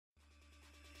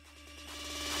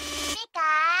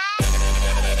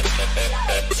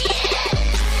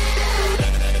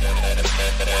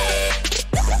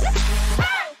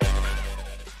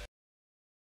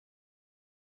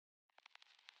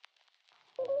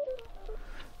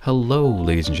Hello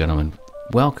ladies and gentlemen,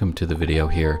 welcome to the video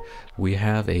here. We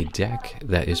have a deck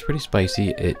that is pretty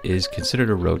spicy. It is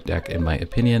considered a road deck in my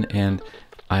opinion, and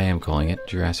I am calling it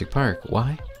Jurassic Park.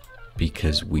 Why?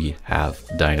 Because we have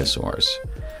dinosaurs.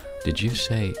 Did you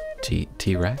say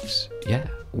T-Rex? Yeah,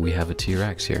 we have a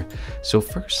T-Rex here. So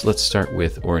first let's start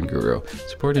with Oranguru.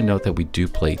 It's important to note that we do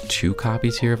play 2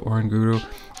 copies here of Oranguru.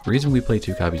 The reason we play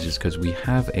 2 copies is because we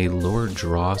have a lower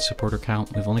draw supporter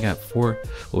count. We've only got 4,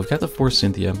 well, we've got the 4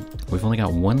 Cynthia, we've only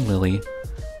got 1 Lily,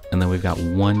 and then we've got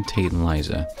 1 Tate and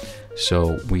Liza.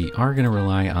 So we are going to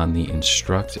rely on the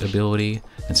instruct ability,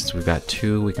 and since we've got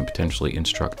 2, we can potentially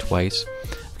instruct twice.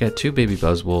 We've got 2 Baby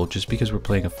Buzzwole, just because we're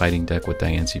playing a fighting deck with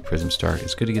Diancie Prism Star.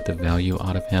 It's good to get the value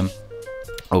out of him,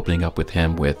 opening up with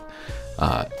him with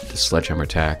the Sledgehammer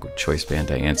attack with Choice Band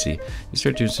Diancie. You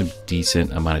start doing some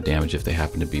decent amount of damage if they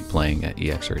happen to be playing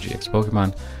EX or GX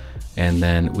Pokemon. And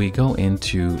then we go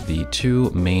into the 2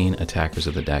 main attackers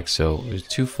of the deck. So there's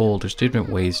twofold, there's different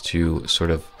ways to sort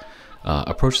of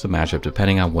approach the matchup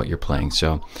depending on what you're playing.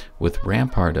 So with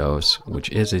Rampardos,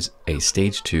 which is a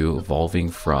stage 2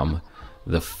 evolving from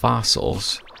the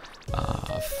fossils,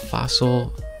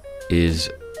 Fossil is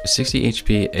 60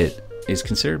 HP. It is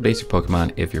considered basic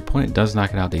Pokemon. If your opponent does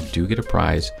knock it out, they do get a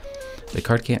prize. The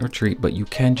card can't retreat, but you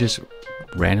can just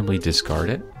randomly discard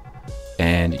it,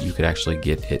 and you could actually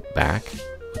get it back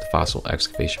with the Fossil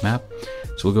Excavation map.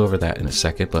 So we'll go over that in a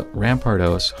second. But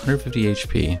Rampardos, 150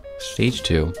 HP, stage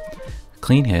 2,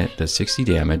 clean hit, does 60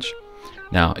 damage.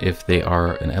 Now, if they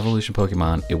are an evolution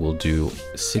Pokemon, it will do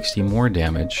 60 more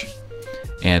damage.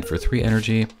 And for 3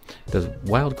 energy, it does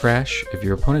Wild Crash. If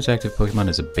your opponent's active Pokemon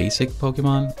is a basic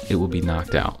Pokemon, it will be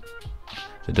knocked out.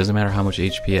 So it doesn't matter how much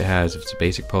HP it has. If it's a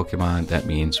basic Pokemon, that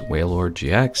means Wailord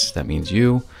GX, that means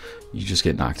you just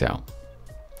get knocked out.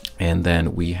 And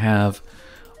then we have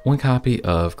 1 copy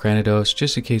of Cranidos,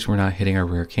 just in case we're not hitting our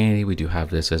rare candy. We do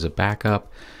have this as a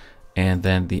backup. And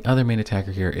then the other main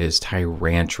attacker here is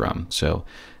Tyrantrum. So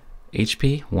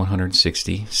HP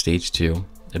 160, stage 2,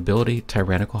 ability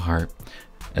Tyrannical Heart.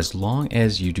 As long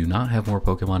as you do not have more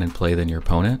Pokemon in play than your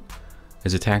opponent,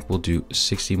 his attack will do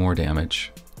 60 more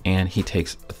damage, and he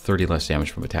takes 30 less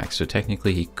damage from attacks. So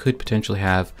technically he could potentially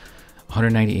have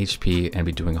 190 HP and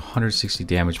be doing 160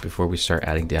 damage before we start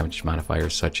adding damage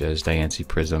modifiers such as Diancie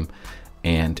Prism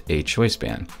and a Choice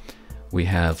Band. We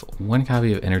have 1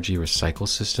 copy of Energy Recycle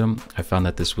System. I found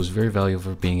that this was very valuable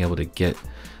for being able to get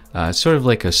sort of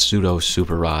like a pseudo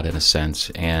Super Rod in a sense,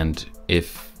 and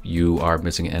if you are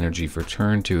missing energy for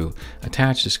turn to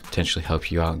attach, this could potentially help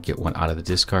you out and get 1 out of the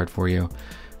discard for you.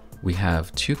 We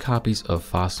have 2 copies of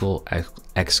Fossil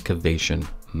Excavation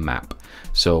map.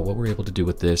 So what we're able to do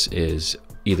with this is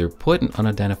either put an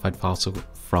unidentified fossil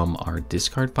from our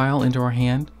discard pile into our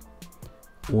hand,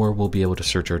 or we'll be able to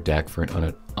search our deck for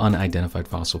an unidentified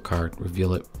fossil card,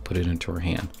 reveal it, put it into our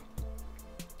hand.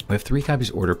 We have 3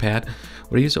 copies of Order Pad.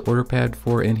 What I use the Order Pad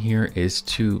for in here is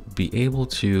to be able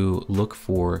to look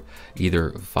for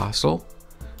either Fossil,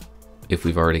 if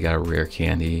we've already got a rare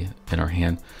candy in our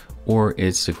hand, or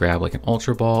it's to grab like an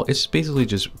Ultra Ball. It's basically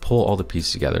just pull all the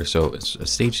pieces together. So it's a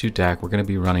stage 2 deck. We're going to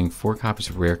be running 4 copies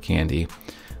of rare candy.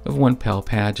 We have 1 Pal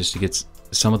Pad just to get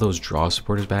some of those draw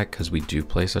supporters back, because we do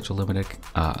play such a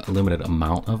limited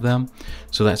amount of them.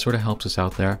 So that sort of helps us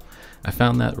out there. I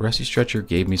found that Rusty Stretcher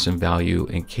gave me some value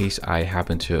in case I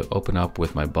happen to open up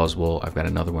with my Buzzwole. I've got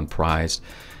another one prized.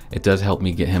 It does help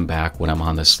me get him back when I'm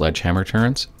on the Sledgehammer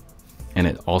turns. And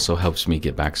it also helps me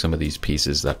get back some of these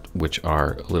pieces which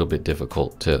are a little bit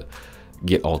difficult to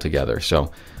get all together.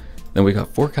 So then we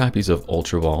got 4 copies of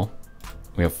Ultra Ball.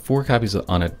 We have 4 copies of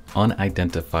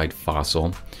unidentified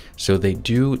Fossil. So they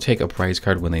do take a prize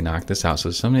card when they knock this out. So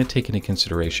it's something to take into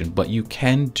consideration, but you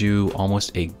can do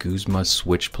almost a Guzma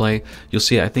switch play. You'll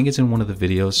see, I think it's in one of the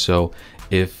videos. So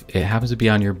if it happens to be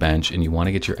on your bench and you want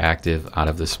to get your active out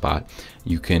of this spot,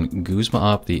 you can Guzma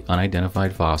up the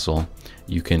unidentified Fossil.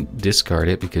 You can discard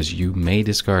it, because you may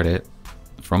discard it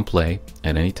from play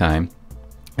at any time.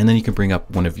 And then you can bring up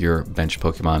one of your bench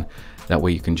Pokemon. That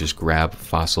way you can just grab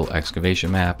Fossil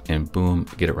Excavation map and boom,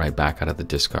 get it right back out of the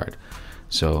discard.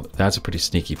 So that's a pretty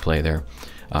sneaky play there.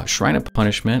 Shrine of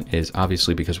Punishment is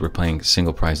obviously because we're playing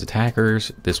single prize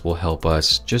attackers. This will help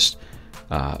us just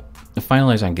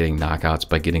finalize on getting knockouts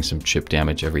by getting some chip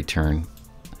damage every turn.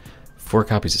 4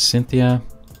 copies of Cynthia.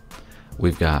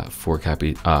 We've got 3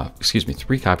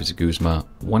 copies of Guzma,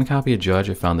 1 copy of Judge.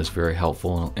 I found this very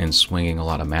helpful in swinging a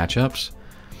lot of matchups.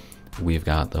 We've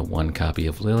got the 1 copy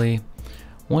of Lily,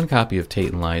 1 copy of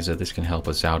Tate and Liza. This can help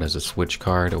us out as a switch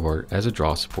card or as a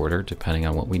draw supporter, depending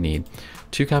on what we need.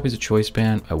 2 copies of Choice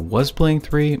Band. I was playing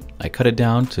 3. I cut it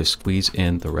down to squeeze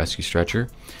in the Rescue Stretcher.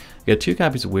 We got 2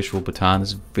 copies of Wishful Baton.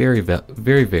 This is very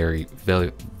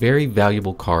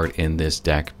valuable card in this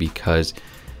deck, because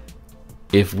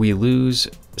if we lose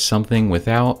something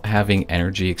without having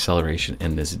energy acceleration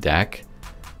in this deck,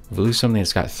 if we lose something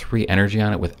that's got 3 energy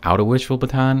on it without a Wishful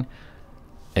Baton,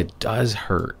 it does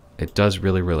hurt. It does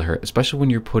really, really hurt, especially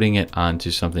when you're putting it onto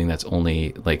something that's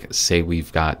only, like, say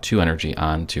we've got 2 energy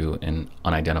onto an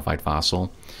unidentified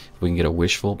fossil. If we can get a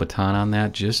Wishful Baton on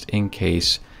that, just in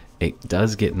case it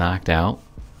does get knocked out,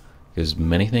 because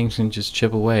many things can just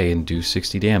chip away and do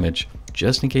 60 damage.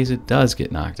 Just in case it does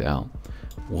get knocked out,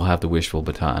 we'll have the Wishful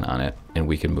Baton on it, and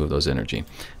we can move those energy.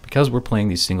 Because we're playing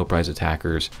these single prize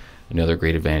attackers, another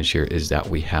great advantage here is that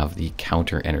we have the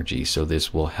counter energy, so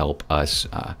this will help us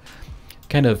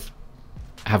kind of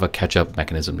have a catch-up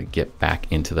mechanism to get back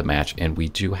into the match. And we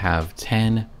do have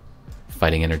 10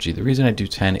 fighting energy. The reason I do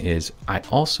 10 is I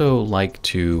also like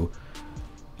to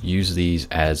use these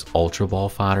as Ultra Ball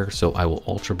fodder, so I will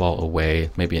Ultra Ball away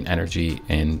maybe an energy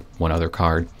and 1 other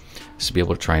card to be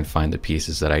able to try and find the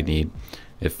pieces that I need.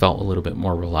 It felt a little bit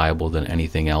more reliable than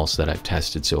anything else that I've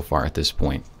tested so far at this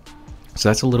point. So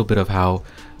that's a little bit of how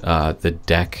the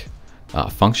deck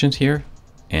functions here.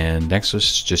 And next,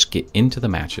 let's just get into the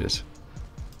matches.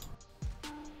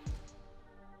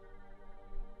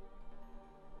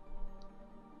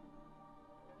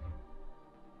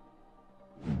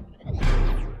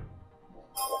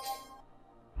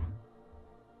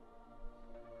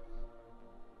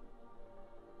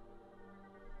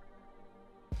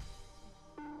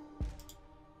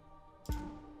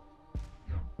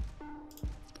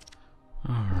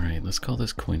 Alright, let's call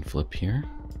this coin flip here.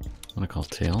 I'm going to call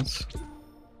tails.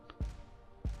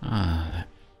 That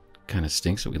kind of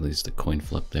stinks that we lose the coin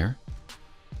flip there.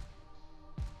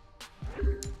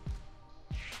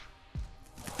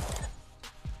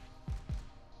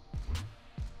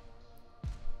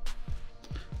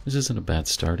 This isn't a bad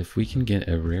start. If we can get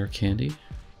a rare candy,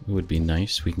 it would be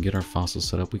nice. We can get our fossil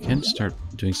set up. We can start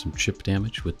doing some chip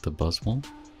damage with the Buzzwole.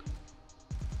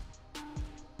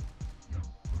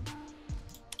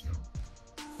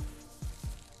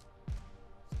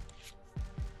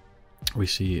 We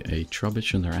see a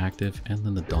Trubbish when they're active, and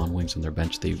then the Dawnwings on their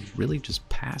bench. They really just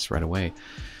pass right away.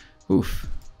 Oof.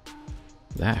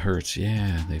 That hurts.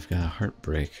 Yeah, they've got a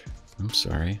heartbreak. I'm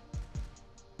sorry.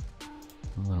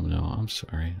 I'll let them know. I'm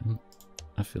sorry.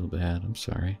 I feel bad. I'm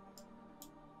sorry.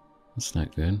 That's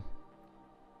not good.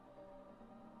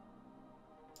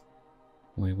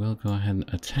 We will go ahead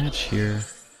and attach here.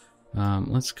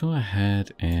 Let's go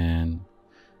ahead and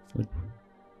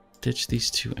ditch these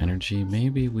 2 energy.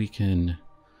 Maybe we can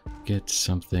get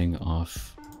something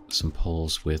off some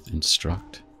poles with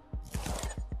Instruct.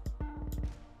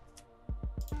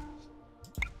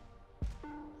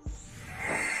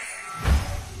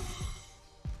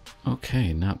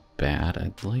 Okay, not bad.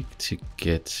 I'd like to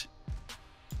get...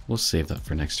 We'll save that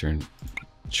for next turn.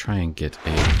 Try and get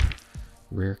a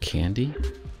rare candy.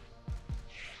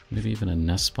 Maybe even a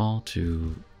Nest Ball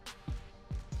to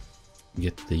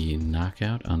get the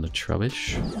knockout on the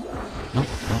Trubbish.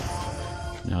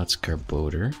 Oh, now it's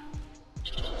Garbodor.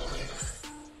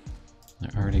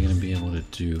 They're already going to be able to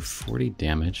do 40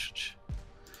 damage,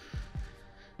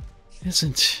 which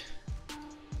isn't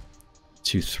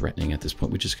too threatening at this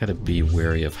point. We just got to be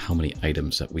wary of how many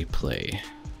items that we play.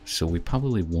 So we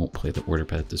probably won't play the order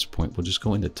pet at this point. We'll just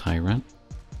go into Tyrant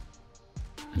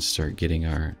and start getting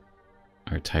our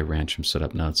Tyrantrum set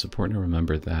up. Now it's important to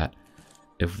remember that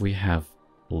if we have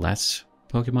less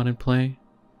Pokemon in play,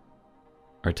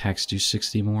 our attacks do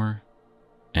 60 more,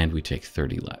 and we take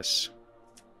 30 less.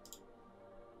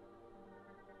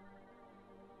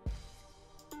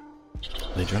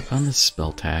 They drop on the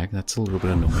spell tag. That's a little bit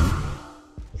annoying.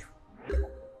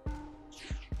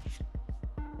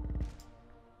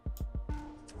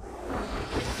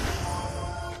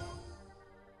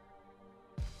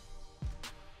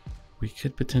 We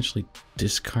could potentially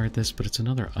discard this, but it's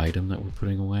another item that we're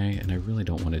putting away, and I really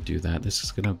don't want to do that. This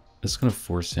is gonna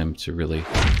force him to really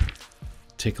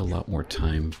take a lot more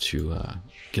time to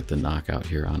get the knockout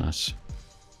here on us.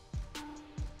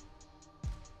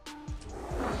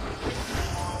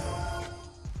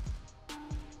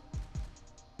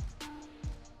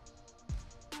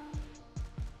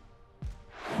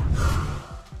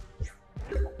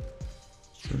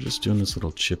 So we're just doing this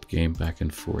little chip game back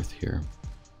and forth here.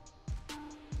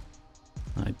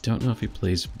 I don't know if he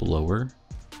plays Blower,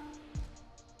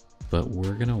 but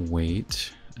we're gonna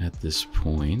wait at this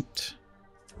point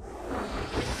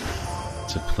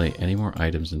to play any more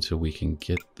items until we can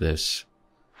get this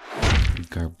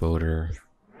Garbodor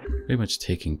pretty much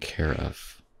taken care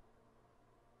of.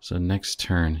 So next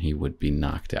turn he would be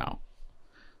knocked out.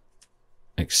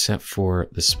 except for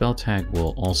the spell tag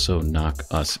will also knock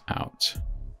us out.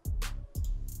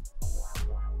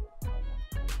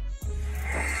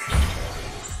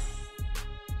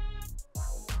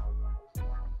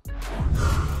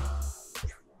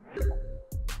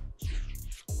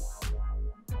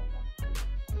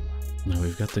 Now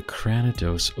we've got the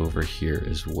Cranidos over here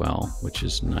as well, which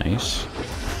is nice.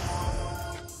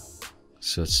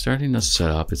 So it's starting to set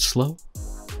up. It's slow,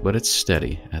 but it's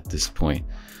steady at this point.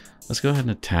 Let's go ahead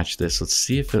and attach this. Let's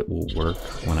see if it will work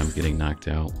when I'm getting knocked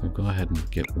out. We'll go ahead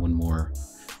and get one more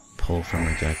pull from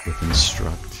our deck with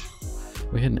Instruct.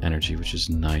 We hit an energy, which is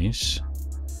nice.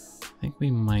 I think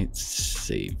we might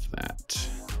save that.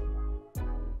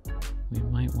 We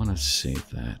might want to save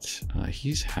that.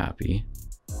 He's happy.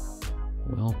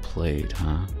 Well played,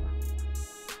 huh?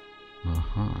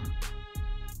 Uh-huh.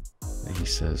 He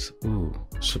says, ooh,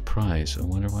 surprise. I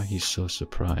wonder why he's so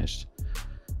surprised.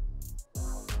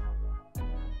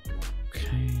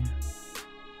 Okay.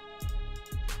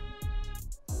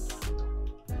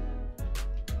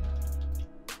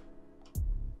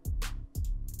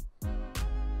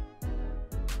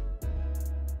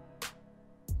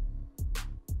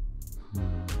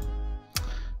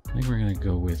 I think we're gonna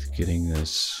go with getting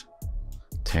this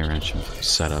Tyrantrum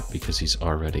set up because he's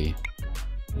already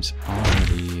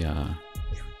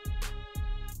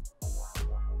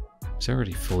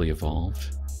fully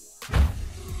evolved.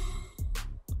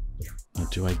 Now,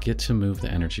 do I get to move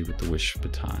the energy with the Wish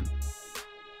Baton?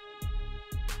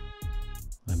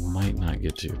 I might not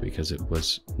get to because it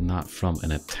was not from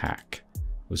an attack.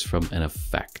 It was from an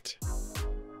effect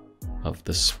of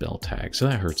the spell tag. So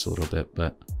that hurts a little bit,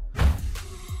 but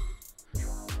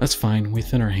that's fine. We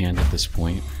thin our hand at this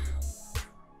point.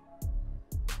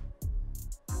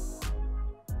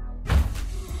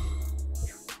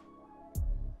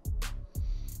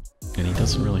 And he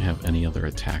doesn't really have any other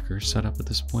attackers set up at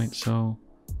this point, so,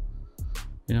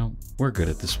 you know, we're good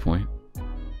at this point.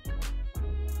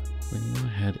 We can go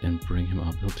ahead and bring him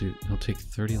up. He'll take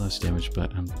 30 less damage,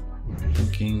 but I'm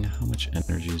thinking how much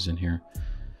energy is in here.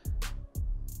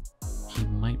 He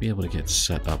might be able to get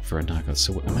set up for a knockout,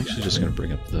 so I'm actually just going to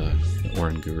bring up the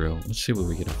Oran Guru. Let's see what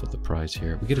we get off of the prize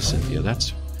here. We get a Cynthia.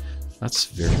 That's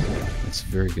very good. That's a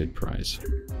very good prize.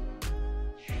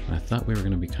 I thought we were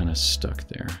going to be kind of stuck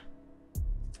there.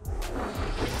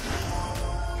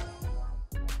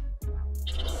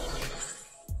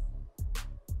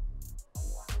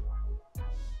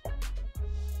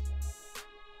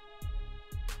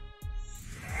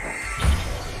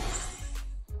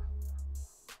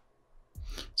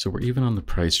 So we're even on the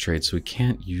price trade, so we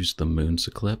can't use the Moon's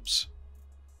Eclipse.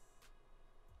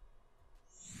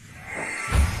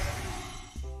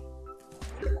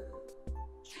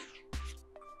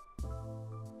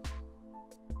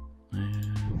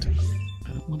 And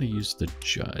I don't want to use the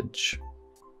Judge.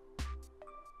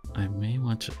 I may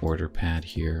want to Order Pad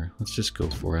here. Let's just go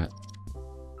for it.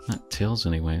 Not Tails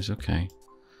anyways, okay.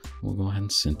 We'll go ahead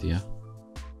and Cynthia.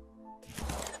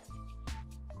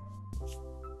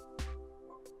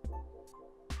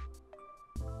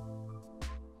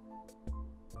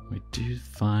 We do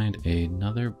find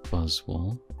another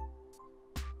Buzzwole,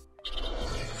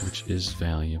 which is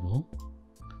valuable.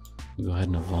 We'll go ahead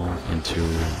and evolve into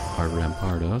our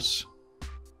Rampardos.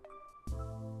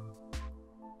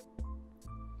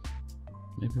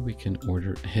 Maybe we can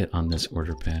hit on this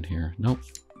Order Pad here. Nope,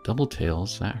 double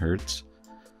Tails, that hurts.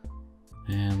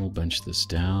 And we'll bench this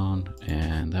down,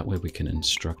 and that way we can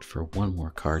Instruct for one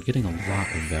more card, getting a lot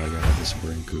of value out of this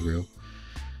Oran Guru.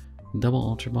 Double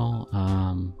Ultra Ball,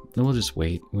 then we'll just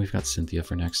wait. We've got Cynthia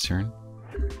for next turn.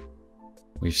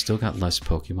 We've still got less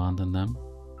Pokemon than them.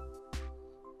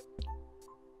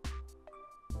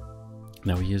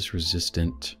 Now he is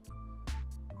resistant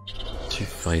to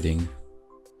fighting.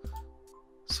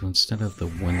 So instead of the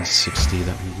 160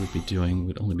 that we would be doing,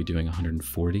 we'd only be doing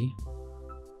 140.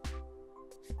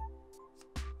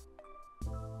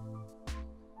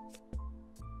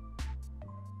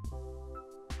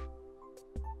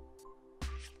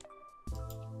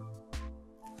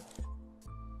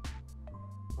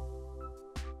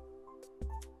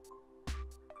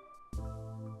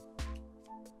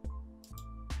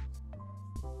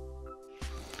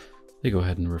 They go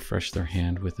ahead and refresh their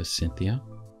hand with a Cynthia.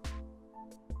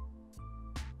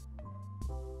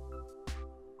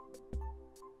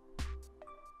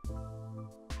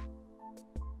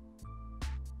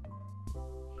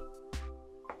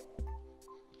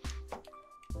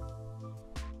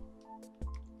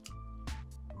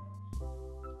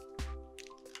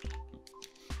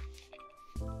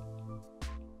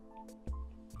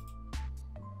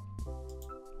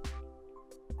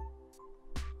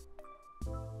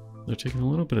 They're taking a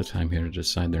little bit of time here to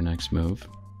decide their next move.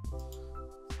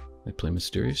 They play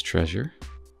Mysterious Treasure.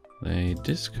 They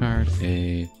discard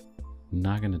a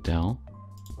Naganadel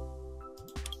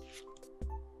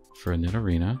for a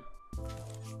Nidorina.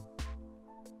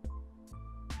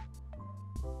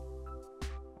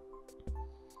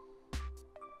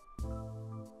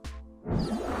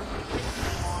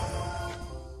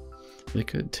 They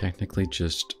could technically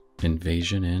just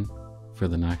Invasion in for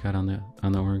the knockout on the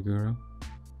Oranguru.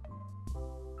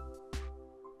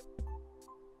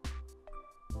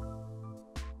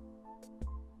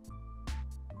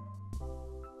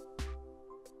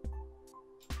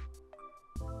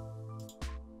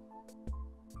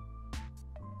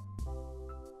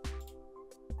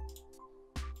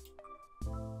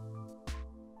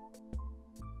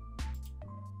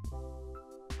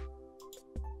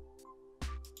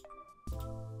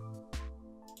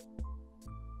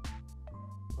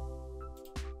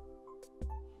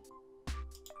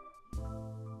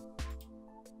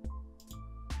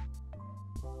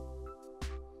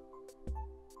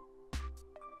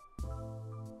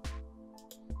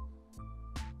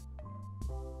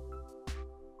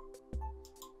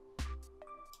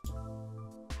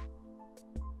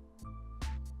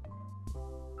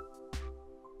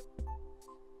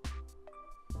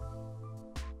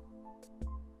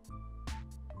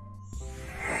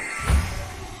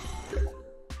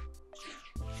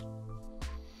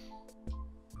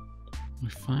 We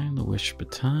find the Wish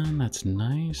Baton, that's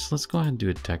nice. Let's go ahead and do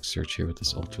a deck search here with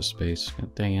this Ultra Space.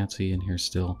 Got Diancie in here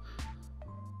still.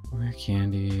 Rare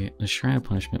Candy. The Shrine of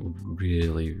Punishment would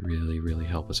really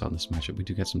help us on this matchup. We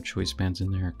do get some choice bands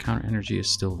in there. Counter Energy is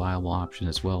still a viable option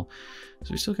as well.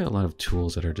 So we still got a lot of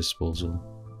tools at our disposal.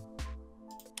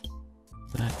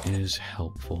 That is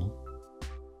helpful.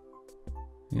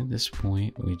 At this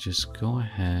point, we just go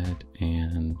ahead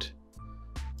and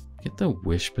get the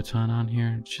Wish Baton on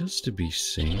here just to be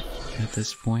safe at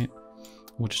this point.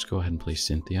 We'll just go ahead and play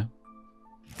Cynthia.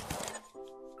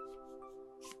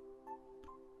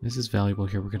 This is valuable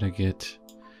here. We're going to get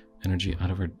energy out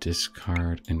of our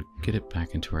discard and get it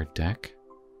back into our deck.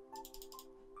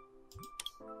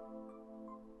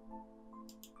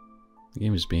 The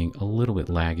game is being a little bit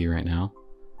laggy right now.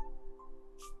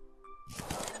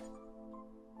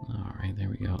 Alright, there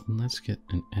we go. And let's get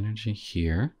an energy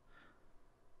here.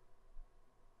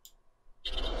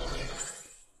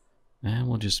 And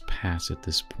we'll just pass at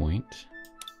this point.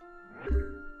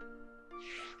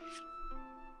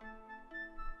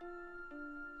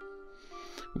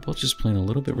 We're both just playing a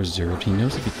little bit reserved. He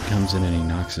knows if he comes in and he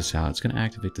knocks us out, it's going to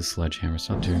activate the Sledgehammer,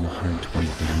 so I'm doing 120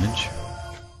 damage.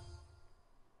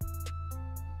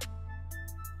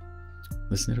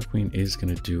 This Nidoqueen is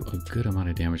going to do a good amount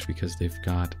of damage because they've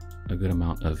got a good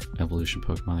amount of evolution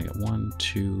Pokemon. They got 1,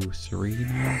 2, 3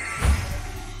 now.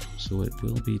 So it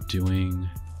will be doing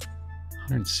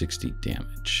 160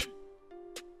 damage.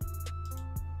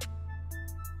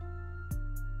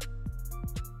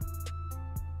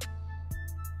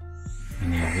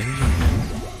 And the evasion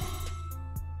wins.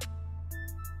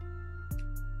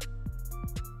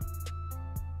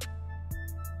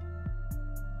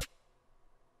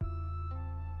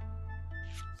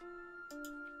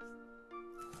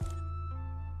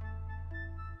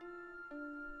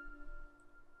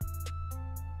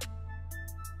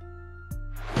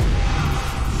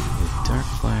 Dark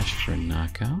Flash for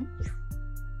knockout.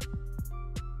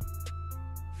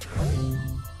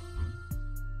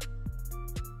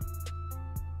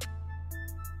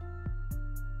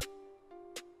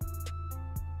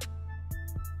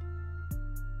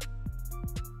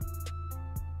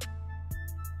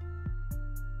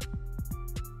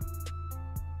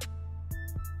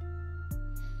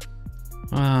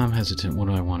 I'm hesitant. What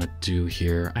do I want to do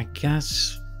here? I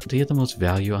guess to get the most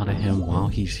value out of him while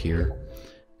he's here,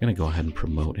 I'm going to go ahead and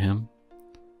promote him.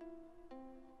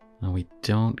 Now we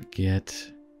don't get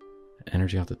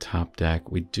energy off the top deck.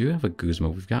 We do have a Guzma.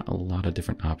 We've got a lot of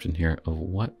different options here of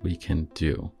what we can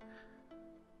do.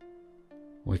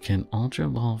 We can Ultra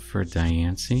Ball for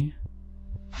Diancie.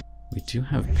 We do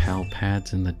have Pal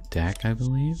Pads in the deck, I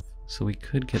believe. So we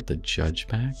could get the Judge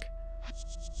back.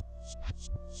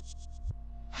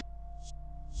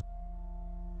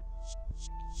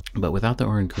 But without the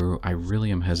Oranguru, I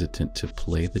really am hesitant to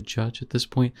play the Judge at this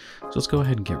point. So let's go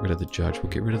ahead and get rid of the Judge.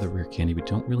 We'll get rid of the Rare Candy. We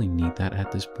don't really need that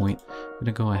at this point. We're going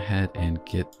to go ahead and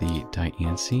get the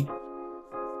Diancie.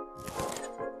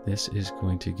 This is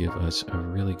going to give us a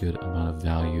really good amount of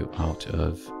value out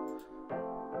of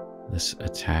this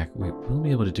attack. We will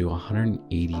be able to do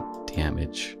 180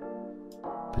 damage.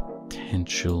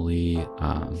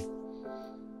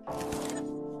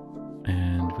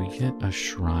 And we get a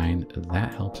shrine.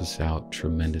 That helps us out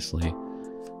tremendously.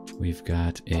 We've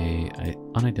got a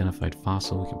unidentified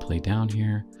fossil we can play down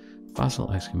here.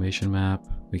 Fossil exclamation map.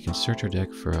 We can search our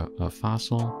deck for a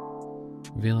fossil,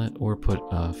 reveal it, or put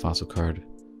a fossil card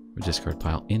or discard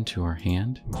pile into our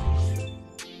hand.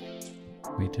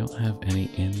 We don't have any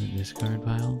in the discard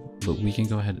pile, but we can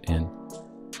go ahead and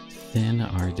thin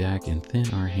our deck and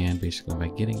thin our hand basically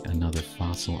by getting another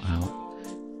fossil out.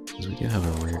 Because we do have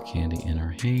a rare candy in our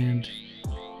hand.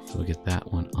 So we'll get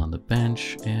that one on the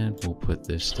bench, and we'll put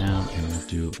this down, and we'll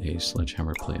do a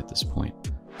sledgehammer play at this point.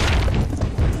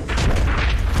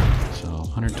 So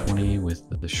 120 with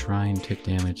the shrine tick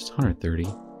damage, it's 130.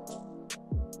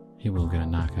 He will get a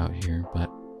knockout here,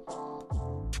 but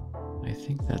I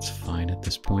think that's fine at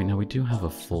this point. Now we do have a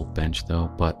full bench though,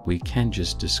 but we can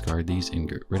just discard these and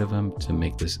get rid of them to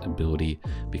make this ability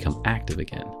become active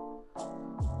again.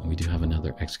 We do have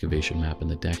another excavation map in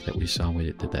the deck that we saw when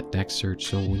it did that deck search,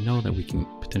 so we know that we can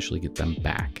potentially get them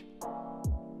back.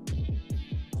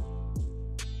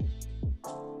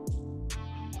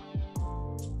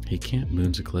 He can't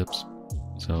Moon's Eclipse,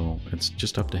 so it's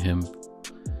just up to him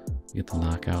to get the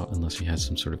knockout unless he has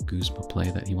some sort of Guzma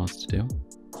play that he wants to do.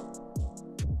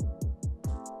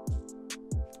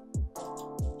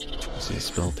 See a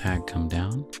spell tag come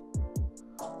down.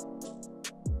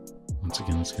 Once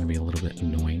again, it's going to be a little bit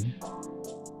annoying.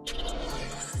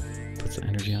 Puts the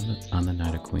energy on the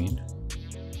Nido Queen.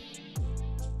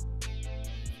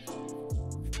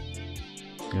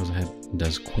 Goes ahead and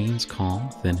does Queen's Call,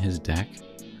 thin his deck.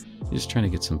 He's just trying to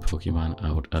get some Pokemon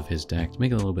out of his deck to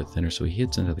make it a little bit thinner so he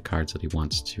hits into the cards that he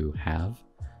wants to have.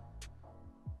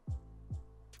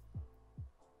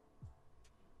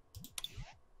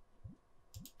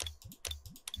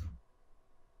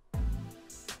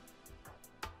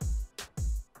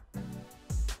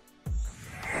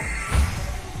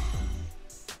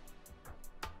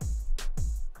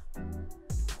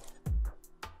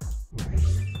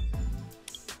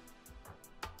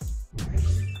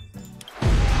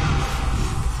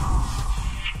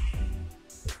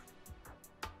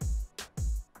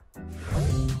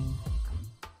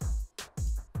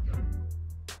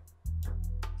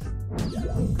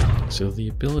 So the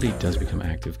ability does become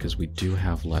active because we do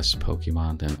have less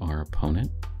Pokemon than our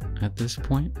opponent at this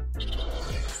point.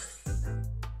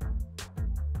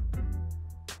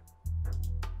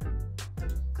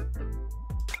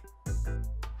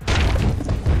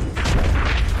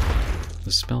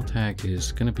 The spell tag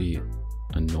is going to be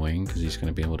annoying because he's going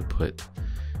to be able to put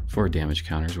 4 damage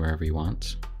counters wherever he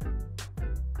wants.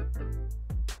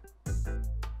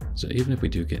 So even if we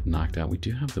do get knocked out, we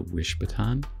do have the Wish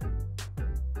Baton.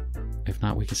 If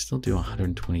not, we can still do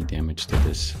 120 damage to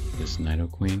this Nido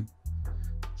Queen.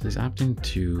 So he's opting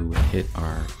to hit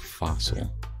our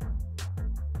fossil.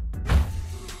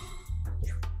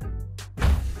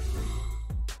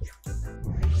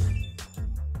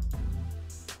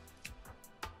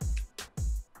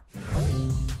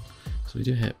 So we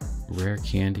do hit rare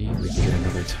candy. We can get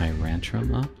another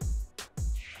Tyrantrum up.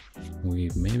 We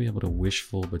may be able to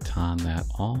wishful baton that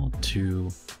all to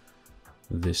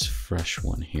this fresh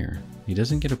one here. He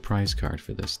doesn't get a prize card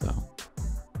for this though.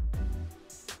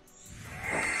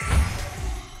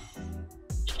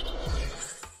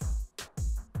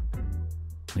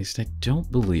 At least I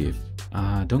don't believe.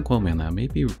 Don't quote me on that.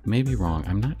 Maybe wrong.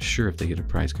 I'm not sure if they get a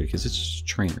prize card because it's just a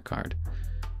trainer card,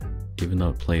 even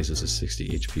though it plays as a 60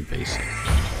 HP basic.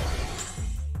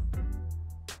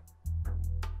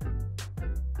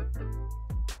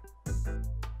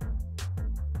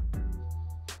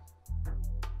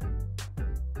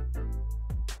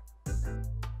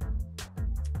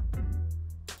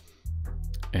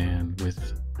 And with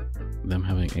them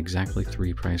having exactly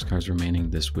 3 prize cards remaining,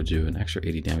 this would do an extra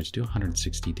 80 damage, do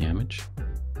 160 damage.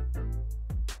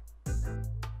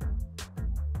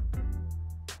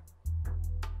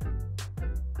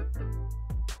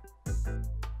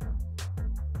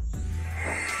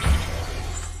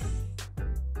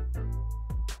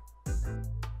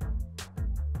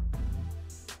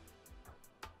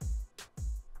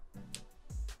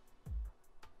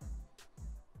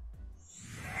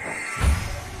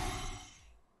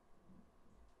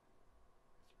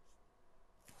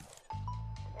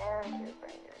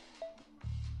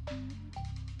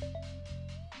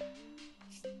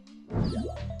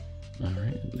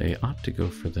 Alright, they opt to go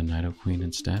for the Nido Queen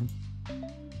instead.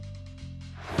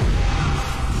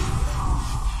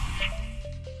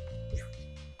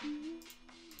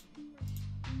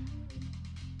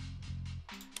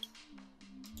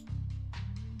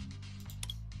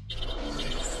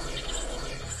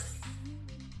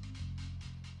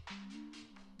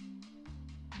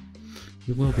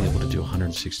 We will be able to do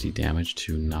 160 damage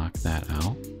to knock that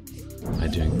out by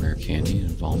doing Rare Candy and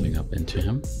evolving up into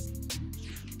him.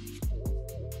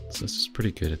 So this is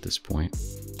pretty good at this point.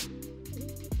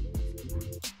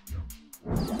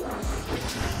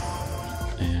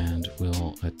 And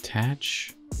we'll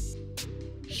attach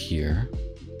here.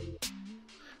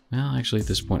 Well, actually at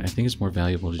this point, I think it's more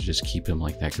valuable to just keep him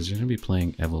like that because you're going to be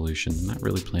playing Evolution, not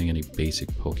really playing any basic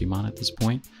Pokemon at this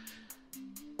point.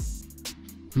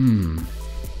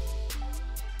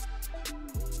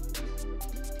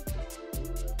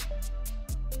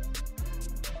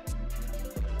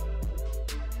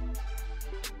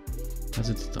 As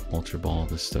it's the Ultra Ball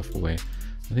this stuff away,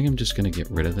 I think I'm just going to get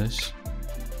rid of this.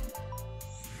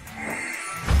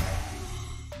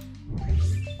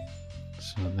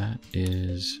 So that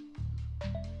is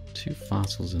 2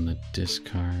 fossils in the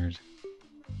discard.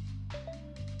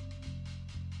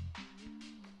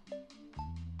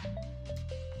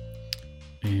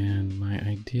 And my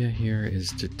idea here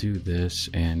is to do this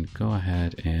and go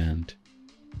ahead and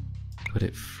put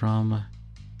it from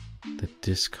the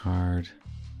discard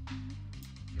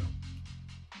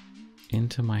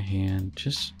into my hand,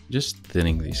 just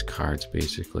thinning these cards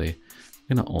basically.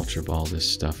 I'm gonna Ultra Ball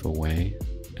this stuff away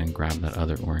and grab that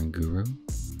other Oranguru.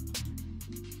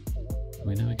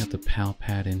 We know we got the Pal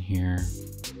Pad in here.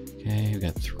 Okay, we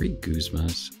got 3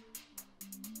 Guzmas.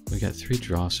 We got 3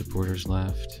 draw supporters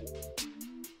left.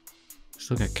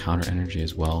 Still got counter energy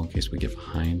as well in case we get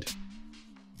behind.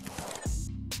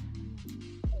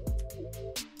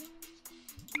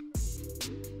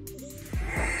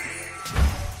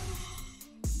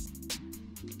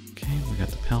 Okay, we got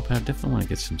the Pal Pad. Definitely want to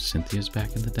get some Cynthias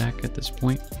back in the deck at this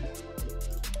point.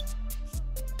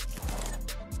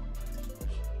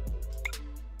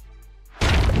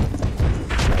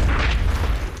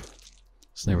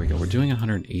 So there we go. We're doing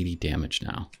 180 damage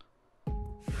now.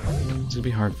 It's gonna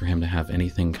be hard for him to have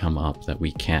anything come up that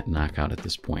we can't knock out at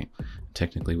this point.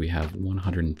 Technically, we have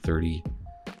 190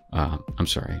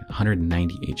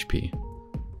 HP.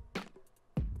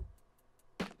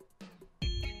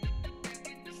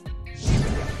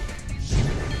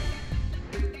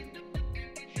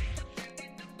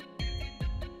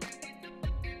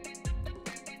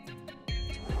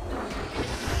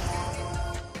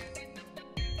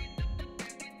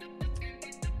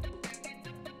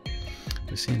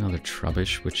 We see another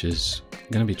Trubbish, which is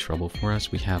going to be trouble for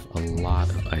us. We have a lot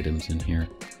of items in here.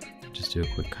 Just do a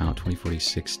quick count. 20, 40,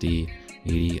 60,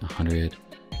 80, 100,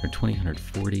 or 20,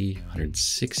 140,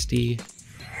 160,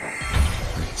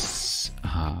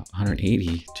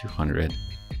 180, 200.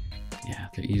 Yeah,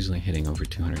 they're easily hitting over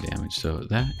 200 damage, so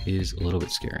that is a little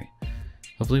bit scary.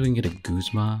 Hopefully we can get a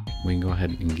Guzma. We can go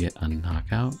ahead and get a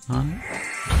knockout on it.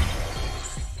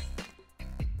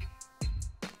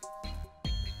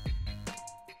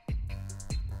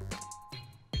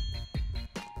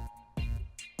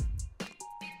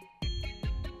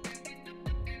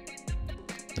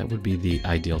 That would be the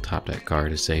ideal top deck card,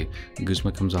 to say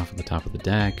Guzma comes off at the top of the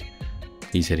deck,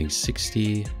 he's hitting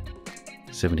 60,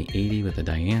 70, 80 with a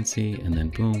Diancie, and then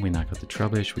boom, we knock out the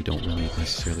Trubbish. We don't really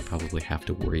necessarily probably have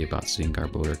to worry about seeing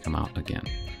Garbodor come out again.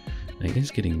 And he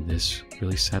is getting this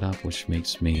really set up, which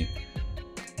makes me,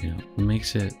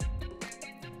 makes it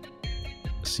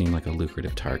seem like a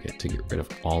lucrative target to get rid of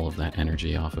all of that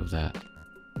energy off of that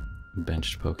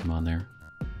benched Pokemon there.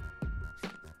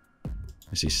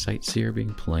 I see Sightseer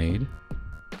being played.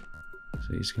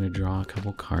 So he's going to draw a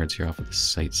couple cards here off of the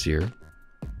Sightseer.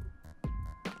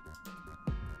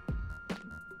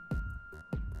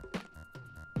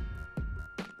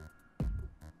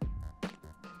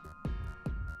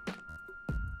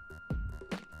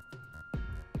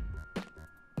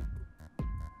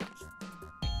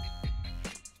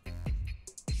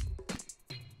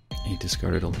 He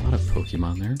discarded a lot of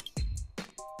Pokemon there.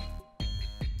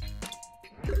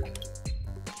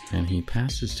 And he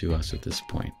passes to us at this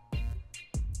point.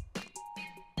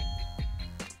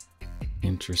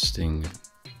 Interesting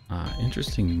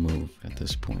move at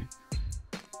this point.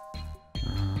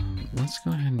 Let's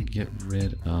go ahead and get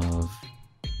rid of...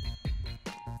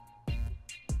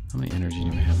 How many energy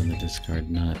do we have in the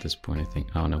discard? None at this point, I think.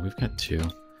 Oh no, we've got 2.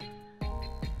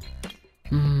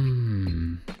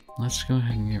 Let's go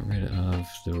ahead and get rid of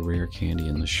the Rare Candy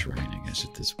in the Shrine, I guess,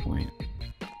 at this point.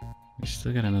 We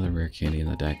still got another Rare Candy in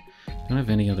the deck. Don't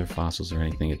have any other fossils or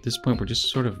anything. At this point, we're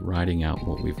just sort of riding out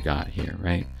what we've got here,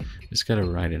 right? Just got to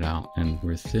ride it out, and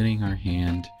we're thinning our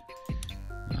hand.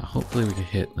 Hopefully we can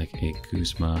hit like a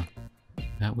Guzma.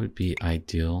 That would be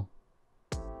ideal.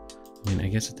 I mean, I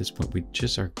guess at this point, we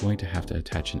just are going to have to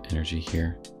attach an energy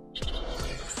here.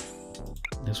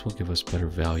 This will give us better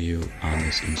value on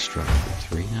this Instruct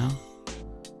for 3 now.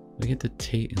 We get the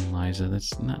Tate and Liza.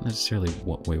 That's not necessarily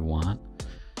what we want.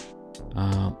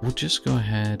 We'll just go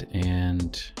ahead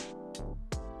and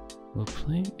we'll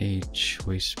play a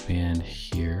choice band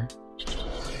here.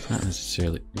 It's not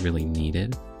necessarily really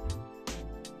needed.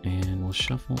 And we'll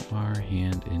shuffle our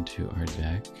hand into our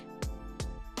deck.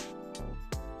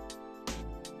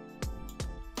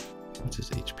 What's his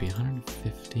HP?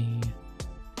 150.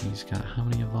 He's got how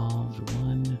many evolves?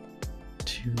 1,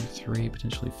 2, 3,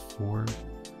 potentially 4.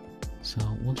 So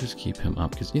we'll just keep him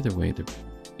up because either way,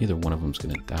 either one of them's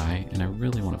going to die. And I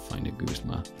really want to find a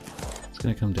Guzma. It's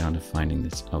going to come down to finding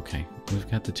this. Okay, we've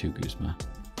got the 2 Guzma.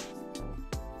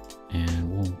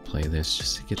 And we'll play this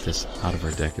just to get this out of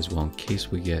our deck as well in case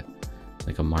we get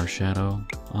like a Marshadow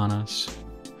on us.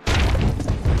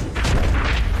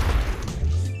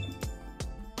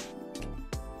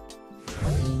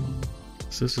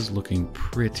 So this is looking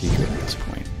pretty good at this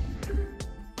point.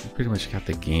 We pretty much got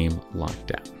the game locked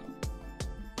down.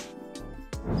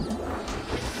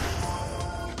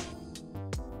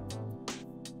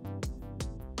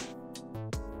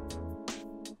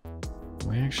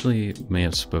 We actually may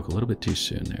have spoke a little bit too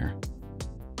soon there.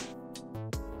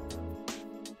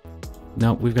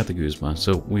 No, we've got the Guzma,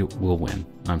 so we'll win.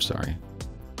 I'm sorry.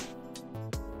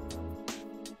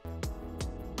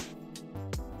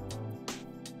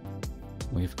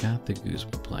 We've got the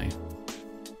Guzma play.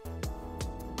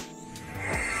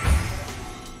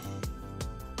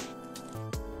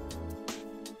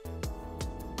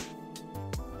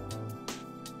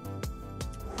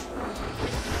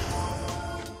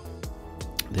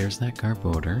 There's that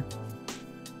Garbodor.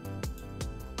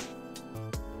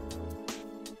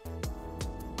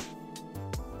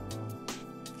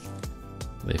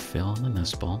 They fail on the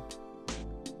nest ball.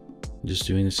 Just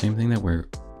doing the same thing that we're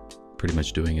pretty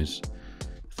much doing is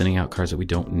thinning out cards that we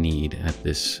don't need at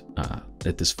this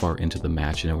far into the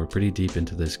match. You know, we're pretty deep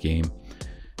into this game,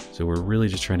 so we're really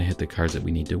just trying to hit the cards that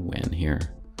we need to win here.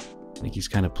 I think he's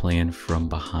kind of playing from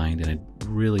behind, and I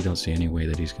really don't see any way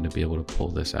that he's going to be able to pull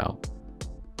this out.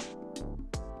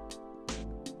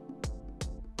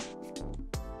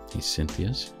 He's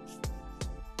Cynthia's.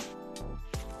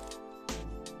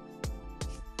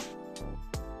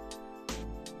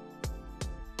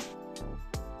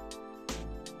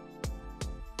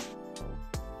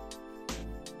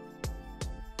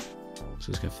 So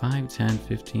he's got 5, 10,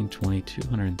 15, 20,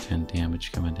 210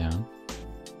 damage coming down.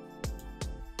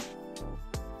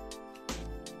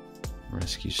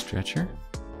 Rescue Stretcher.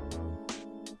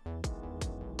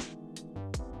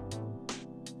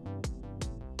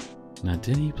 Now,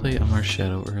 did he play a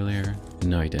Marshadow earlier?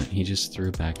 No, he didn't. He just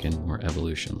threw back in more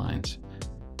evolution lines.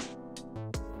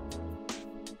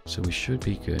 So we should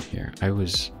be good here. I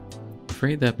was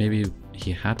afraid that maybe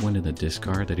he had one in the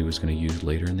discard that he was going to use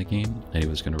later in the game, that he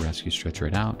was going to Rescue Stretcher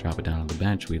it out, drop it down on the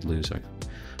bench, we'd lose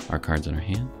our cards in our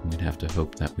hand, and we'd have to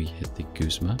hope that we hit the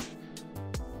Guzma.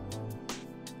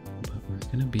 But we're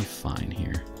going to be fine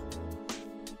here.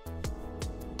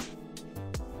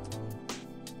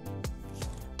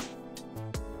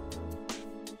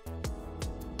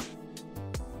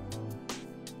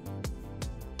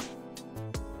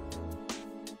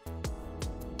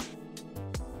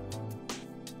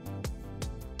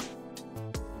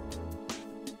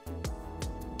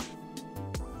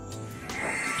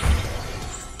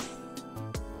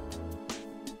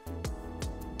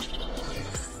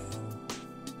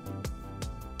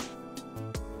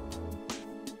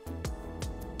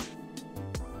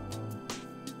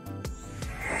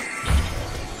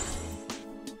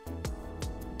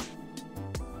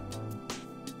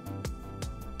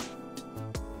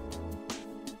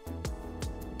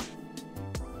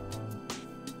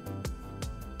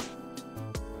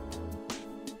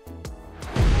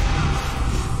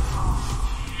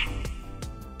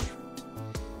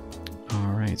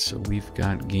 So we've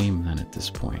got game then at this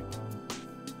point.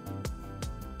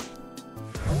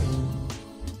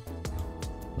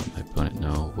 Let my opponent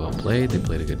know, well played, they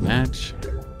played a good match.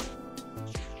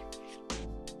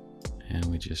 And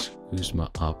we just Guzma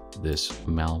up this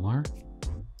Malamar.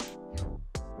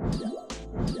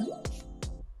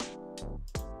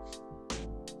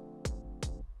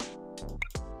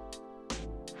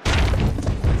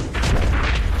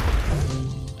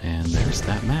 And there's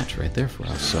that match right there for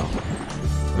us. So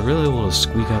we're really able to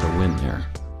squeak out a win there.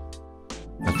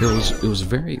 I feel it was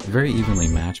very, very evenly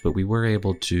matched, but we were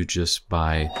able to, just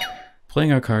by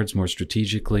playing our cards more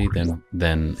strategically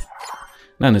than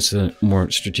not necessarily more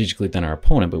strategically than our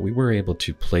opponent, but we were able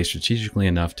to play strategically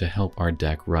enough to help our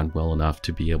deck run well enough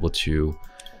to be able to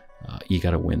eke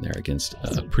out a win there against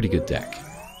a pretty good deck.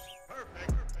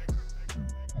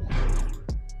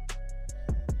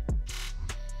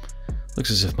 Looks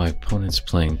as if my opponent's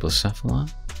playing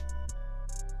Blacephalon.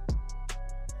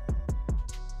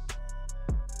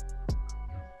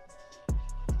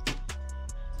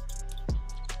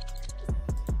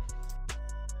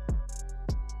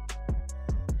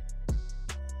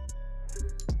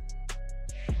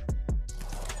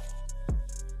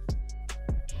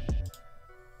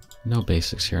 No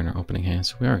basics here in our opening hand,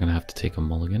 so we are going to have to take a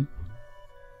mulligan.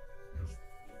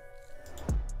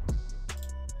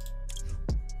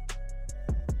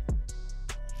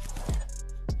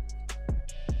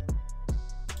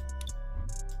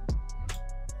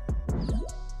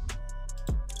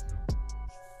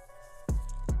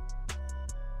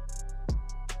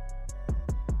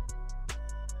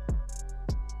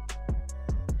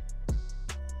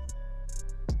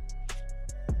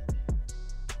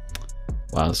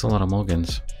 Wow, that's a lot of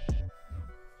mulligans.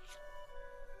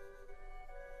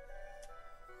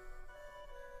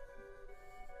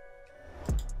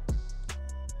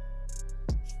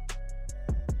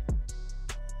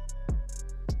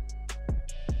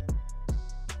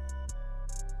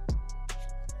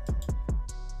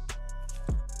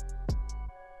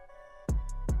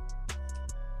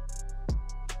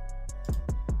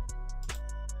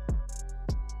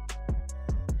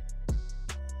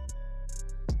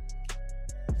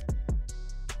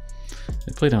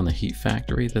 They play down the Heat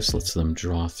Factory. This lets them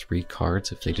draw 3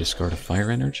 cards if they discard a fire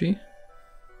energy.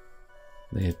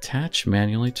 They attach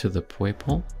manually to the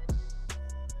Poipole,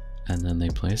 and then they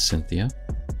play a Cynthia.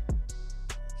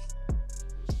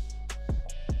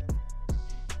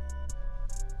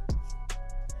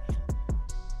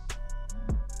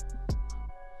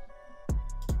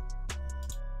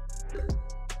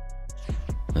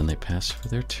 Then they pass for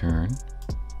their turn.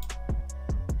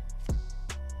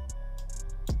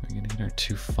 We're going to get our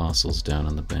 2 fossils down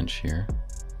on the bench here.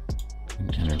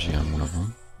 And energy on one of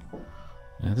them.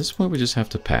 And at this point we just have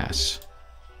to pass.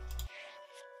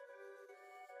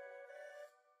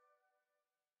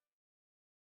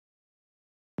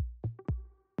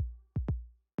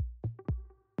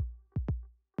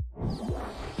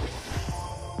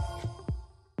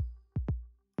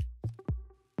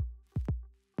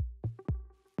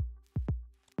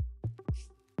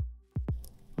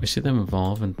 We see them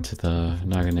evolve into the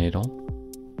Naganadel.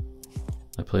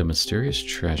 I play a Mysterious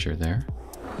Treasure there.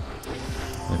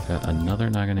 They've got another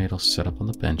Naganadel set up on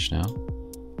the bench now.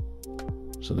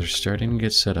 So they're starting to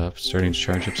get set up, starting to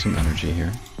charge up some energy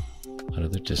here out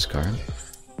of their discard.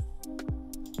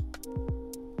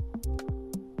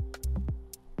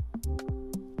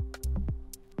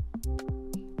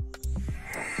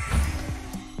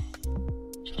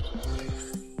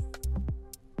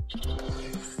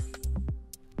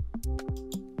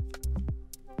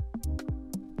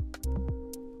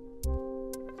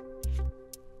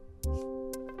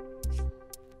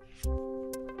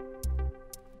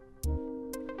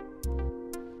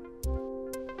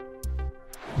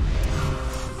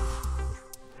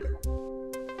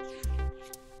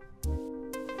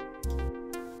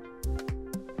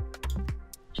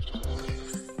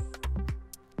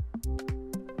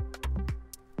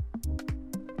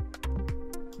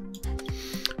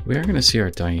 We are going to see our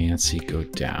Diancie go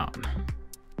down.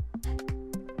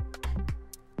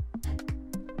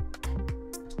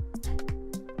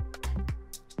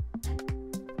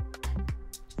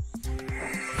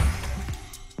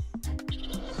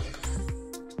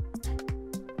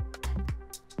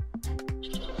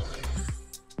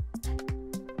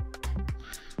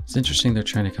 It's interesting they're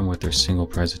trying to come with their single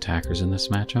prize attackers in this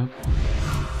matchup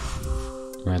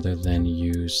rather than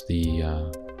use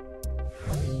the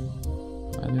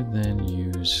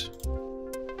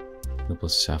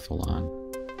Blacephalon.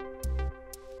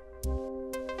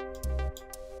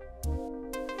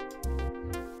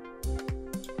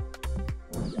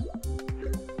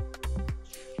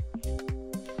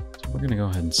 So we're going to go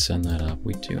ahead and send that up.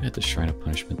 We do hit the Shrine of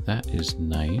Punishment. That is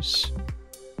nice.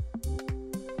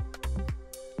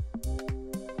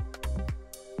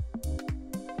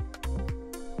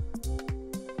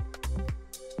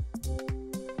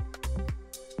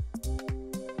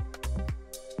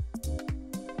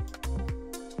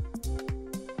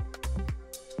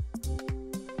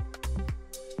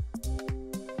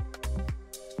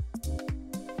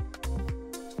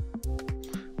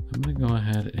 I'm going to go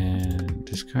ahead and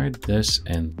discard this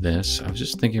and this. I was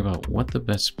just thinking about what the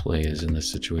best play is in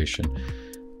this situation,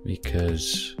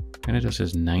 because Rampardos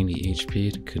has 90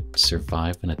 HP. It could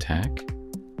survive an attack.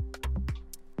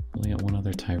 Only got one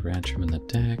other Tyrantrum in the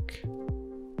deck.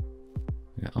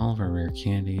 We got all of our rare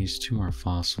candies, 2 more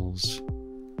fossils.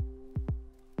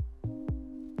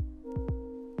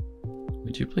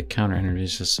 We do play counter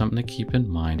energies, so something to keep in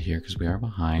mind here because we are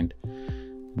behind.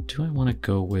 Do I want to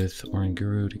go with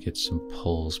Oranguru to get some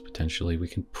pulls potentially? We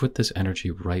can put this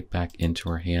energy right back into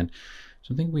our hand.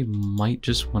 So I think we might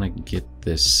just want to get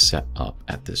this set up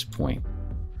at this point.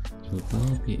 So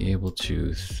we'll be able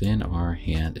to thin our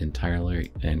hand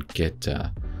entirely and get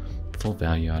full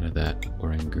value out of that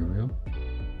Oranguru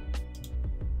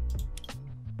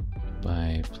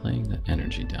by playing the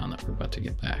energy down that we're about to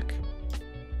get back.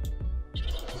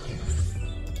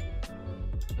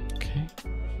 Okay.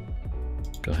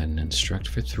 Go ahead and instruct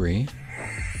for 3.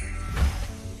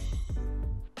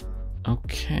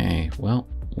 Okay, well,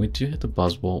 we do hit the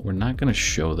Buzzwole. We're not going to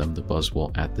show them the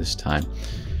Buzzwole at this time.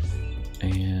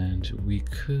 And we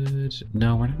could...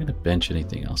 No, we're not going to bench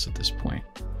anything else at this point.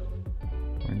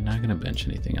 We're not going to bench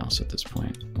anything else at this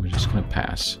point. We're just going to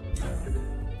pass.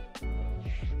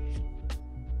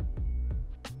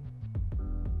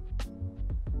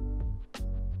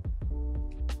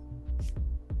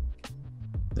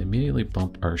 They immediately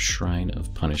bump our Shrine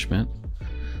of Punishment.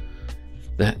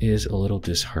 That is a little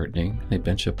disheartening. They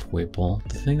bench a Poipole.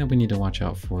 The thing that we need to watch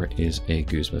out for is a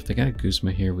Guzma. If they got a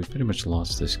Guzma here, we pretty much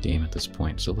lost this game at this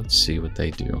point. So let's see what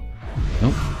they do.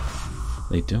 Nope.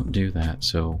 They don't do that.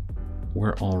 So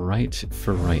we're all right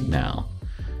for right now.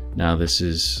 Now this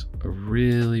is a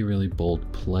really, really bold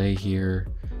play here.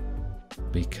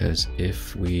 Because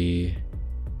if we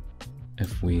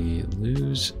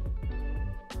lose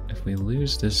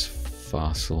this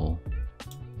fossil,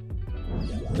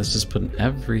 this is putting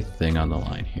everything on the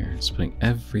line here. It's putting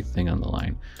everything on the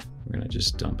line. We're gonna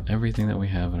just dump everything that we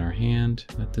have in our hand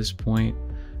at this point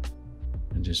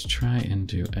and just try and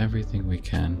do everything we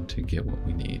can to get what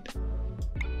we need.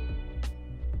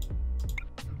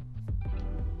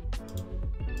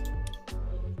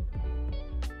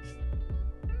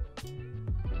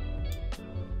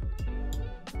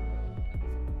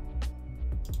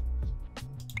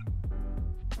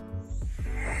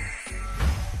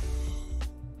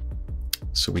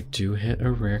 So we do hit a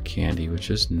rare candy,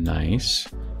 which is nice.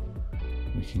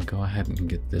 We can go ahead and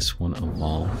get this one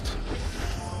evolved.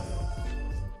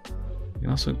 We can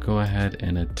also go ahead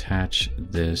and attach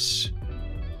this.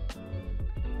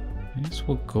 I guess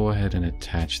we'll go ahead and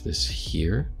attach this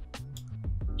here.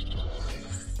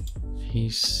 He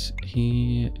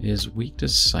is weak to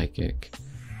Psychic,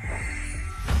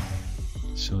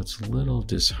 so it's a little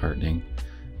disheartening.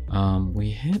 We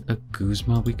hit a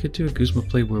Guzma. We could do a Guzma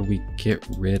play where we get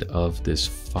rid of this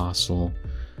fossil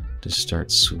to start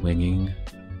swinging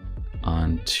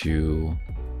onto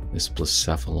this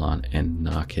Blacephalon and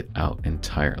knock it out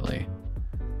entirely.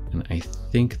 And I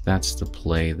think that's the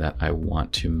play that I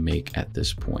want to make at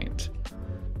this point.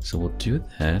 So we'll do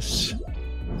this,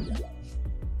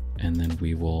 and then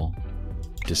we will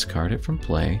discard it from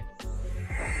play.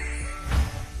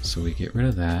 So we get rid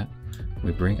of that.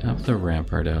 We bring up the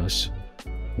Rampardos.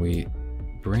 We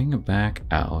bring back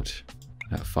out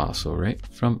that fossil right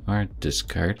from our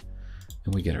discard,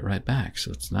 and we get it right back.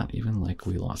 So it's not even like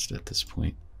we lost it at this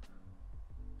point.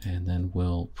 And then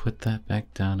we'll put that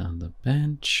back down on the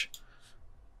bench.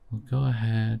 We'll go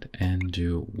ahead and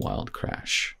do Wild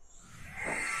Crash.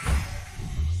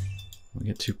 We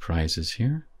get 2 prizes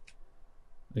here.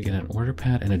 We get an Order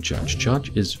Pad and a Judge.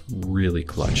 Judge is really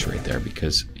clutch right there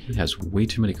because he has way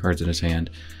too many cards in his hand.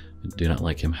 I do not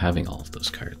like him having all of those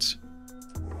cards.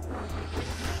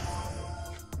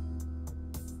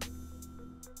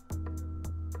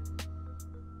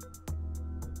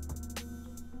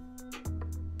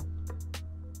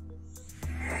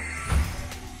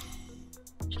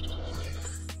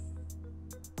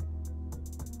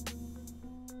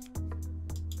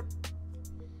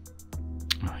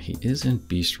 He is in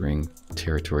Beast Ring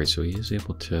territory, so he is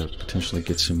able to potentially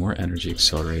get some more energy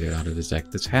accelerated out of his deck.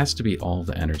 This has to be all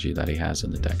the energy that he has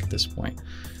in the deck at this point.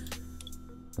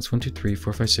 That's 1, 2, 3,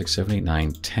 4, 5, 6, 7, 8,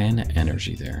 9, 10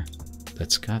 energy there.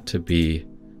 That's got to be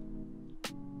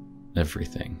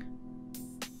everything.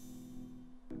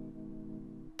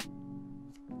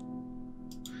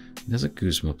 There's a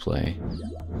Guzma play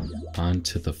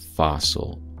onto the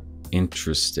fossil.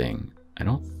 Interesting. I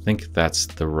don't think that's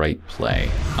the right play,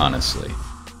 honestly.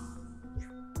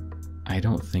 I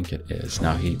don't think it is.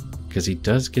 Now because he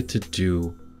does get to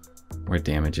do more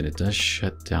damage, and it does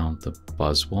shut down the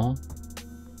Buzzwole,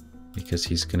 because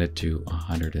he's gonna do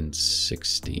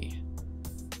 160,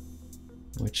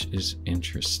 which is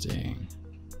interesting.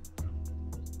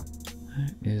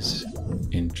 That is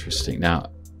interesting.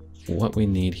 Now, what we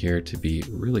need here to be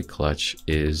really clutch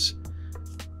is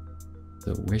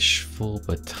the Wishful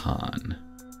Baton.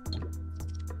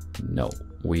 No,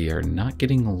 we are not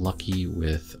getting lucky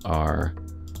with our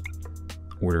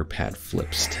Order Pad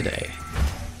flips today.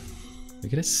 We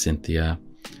get a Cynthia.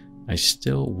 I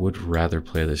still would rather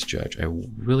play this judge. I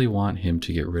really want him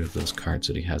to get rid of those cards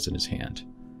that he has in his hand.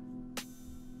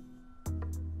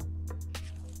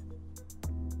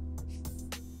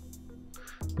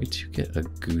 We do get a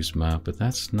Guzma, but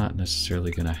that's not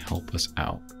necessarily going to help us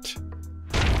out.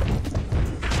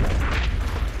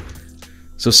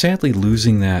 So sadly,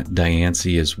 losing that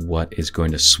Diancie is what is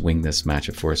going to swing this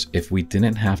matchup for us. If we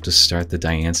didn't have to start the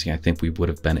Diancie, I think we would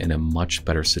have been in a much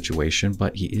better situation,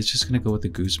 but he is just going to go with the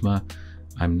Guzma.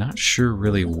 I'm not sure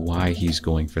really why he's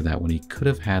going for that when he could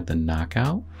have had the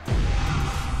knockout.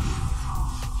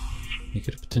 He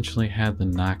could have potentially had the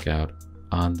knockout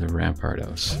on the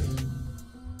Rampardos.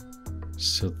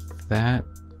 So that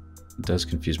does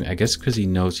confuse me. I guess because he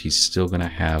knows he's still going to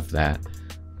have that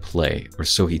play, or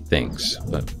so he thinks,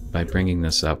 but by bringing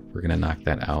this up, we're going to knock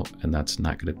that out, and that's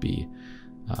not going to be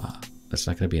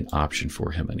an option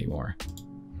for him anymore.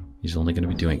 He's only going to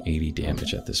be doing 80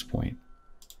 damage at this point.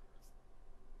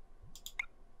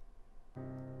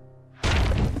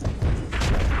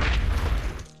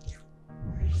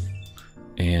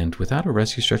 And without a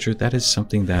rescue stretcher, that is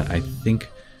something that I think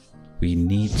we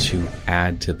need to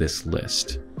add to this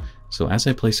list. So as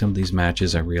I play some of these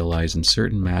matches, I realize in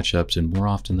certain matchups, and more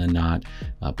often than not,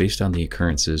 based on the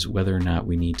occurrences, whether or not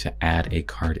we need to add a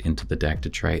card into the deck to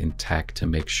try and tack to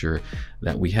make sure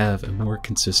that we have a more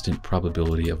consistent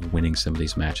probability of winning some of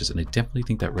these matches. And I definitely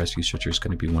think that Rescue Stretcher is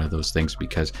going to be one of those things,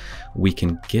 because we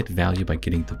can get value by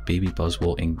getting the Baby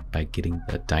Buzzwole and by getting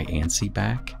the Diancie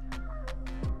back.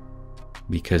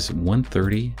 Because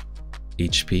 130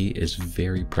 HP is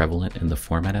very prevalent in the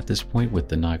format at this point, with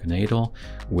the Naganadel,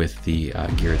 with the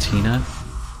Giratina,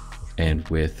 and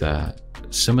with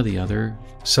some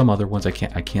other ones I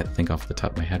can't think off the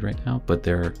top of my head right now, but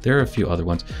there are a few other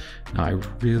ones. Now I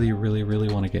really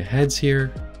want to get heads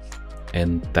here,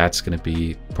 and that's going to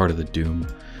be part of the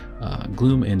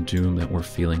gloom and doom that we're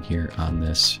feeling here on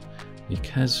this,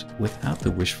 because without the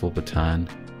Wishful Baton,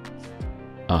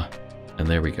 and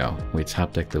there we go, we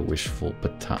top deck the Wishful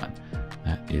Baton.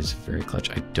 That is very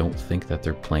clutch. I don't think that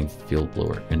they're playing Field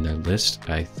Blower in their list.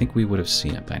 I think we would have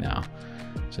seen it by now.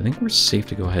 So I think we're safe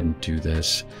to go ahead and do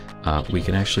this. We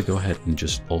can actually go ahead and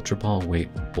just Ultra Ball away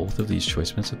both of these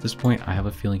choice points at this point. I have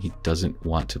a feeling he doesn't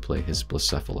want to play his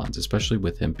Blacephalons, especially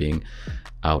with him being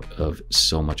out of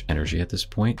so much energy at this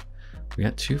point. We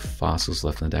got 2 fossils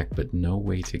left in the deck, but no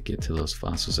way to get to those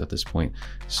fossils at this point.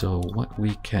 So what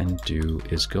we can do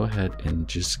is go ahead and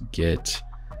just get...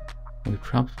 We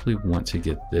probably want to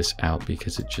get this out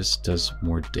because it just does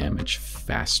more damage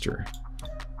faster.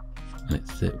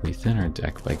 And we thin our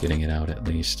deck by getting it out at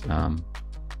least.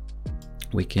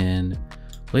 We can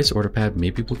place Order Pad.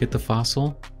 Maybe we'll get the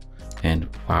fossil. And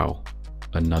wow,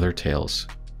 another Tails.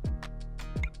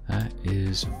 That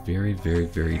is very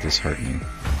disheartening.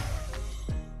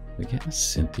 We get a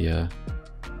Cynthia.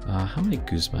 How many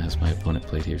Guzma has my opponent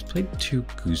played here? He's played 2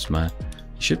 Guzma.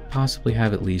 Should possibly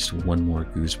have at least 1 more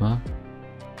Guzma.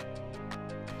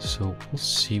 So we'll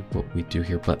see what we do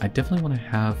here, but I definitely want to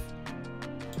have...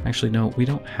 Actually, no, we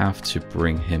don't have to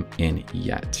bring him in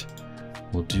yet.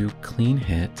 We'll do clean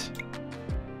hit.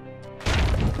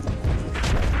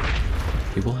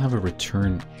 He will have a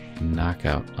return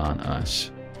knockout on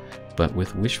us. But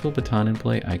with Wishful Baton in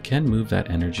play, I can move that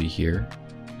energy here,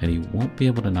 and he won't be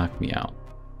able to knock me out.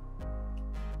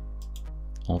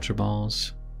 Ultra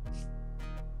Balls.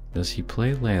 Does he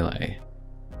play Lele? He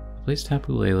plays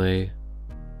Tapu Lele.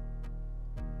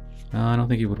 No, I don't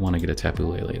think he would want to get a Tapu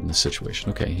Lele in this situation.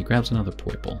 Okay, he grabs another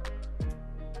Poipole.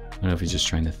 I don't know if he's just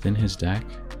trying to thin his deck,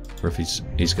 or if he's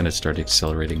going to start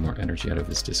accelerating more energy out of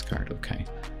his discard. Okay.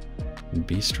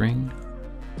 B-String.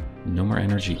 No more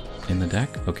energy in the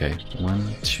deck. Okay,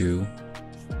 1, 2.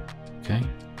 Okay.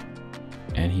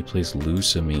 And he plays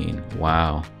Lusamine.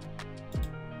 Wow.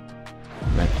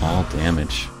 Read all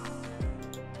damage.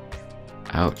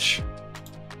 Ouch.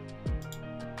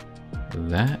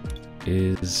 That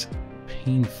is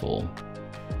painful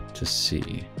to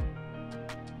see,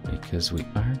 because we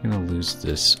are going to lose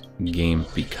this game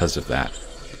because of that.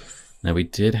 Now, we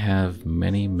did have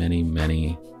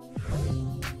many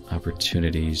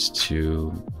opportunities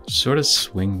to sort of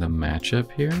swing the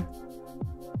matchup here,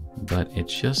 but it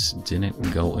just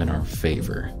didn't go in our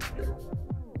favor.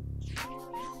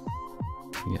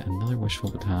 We get another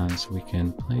Wishful Baton, so we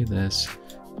can play this.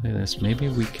 Maybe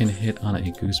we can hit on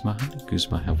a Guzma. How many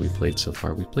Guzma have we played so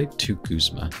far? We played 2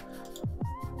 Guzma.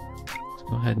 Let's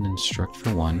go ahead and instruct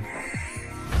for 1.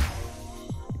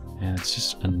 And it's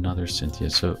just another Cynthia.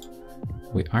 So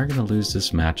we are going to lose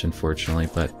this match, unfortunately,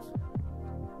 but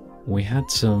we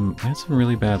had some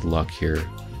really bad luck here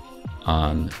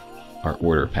on our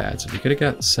order pads. If we could have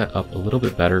got set up a little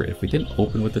bit better, if we didn't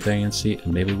open with the Diancie, it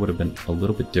maybe would have been a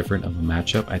little bit different of a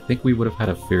matchup. I think we would have had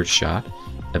a fair shot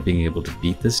at being able to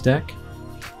beat this deck.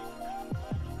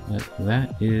 But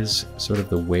that is sort of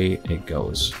the way it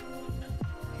goes.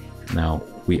 Now,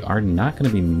 we are not going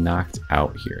to be knocked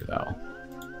out here, though.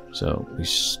 So we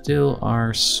still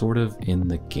are sort of in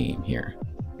the game here.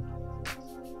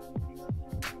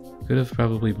 Could have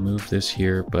probably moved this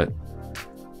here, but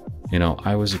you know,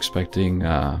 I was expecting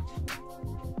to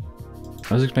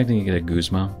get a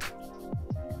Guzma,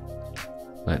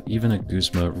 but even a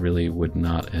Guzma really would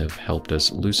not have helped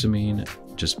us. Lusamine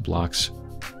just blocks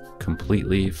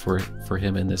completely for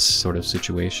him in this sort of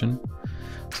situation.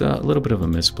 So a little bit of a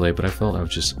misplay, but I felt I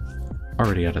was just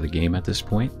already out of the game at this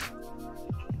point.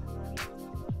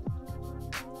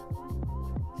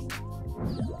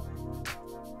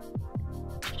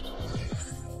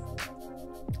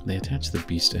 They attach the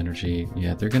Beast Energy.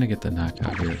 Yeah, they're going to get the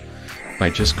knockout here by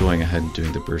just going ahead and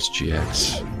doing the Burst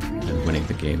GX and winning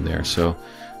the game there. So,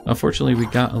 unfortunately, we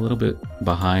got a little bit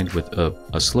behind with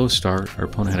a slow start. Our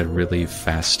opponent had a really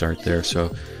fast start there,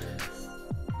 so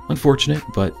unfortunate,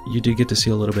 but you did get to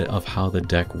see a little bit of how the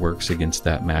deck works against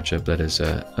that matchup. That is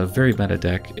a very meta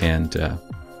deck, and,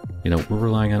 you know, we're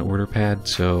relying on Order Pad,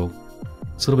 so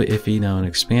it's a little bit iffy now. And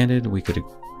expanded, we could have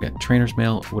got Trainer's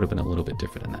Mail. Would have been a little bit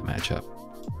different in that matchup.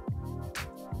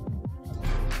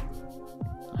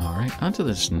 Alright, on to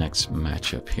this next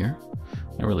matchup here.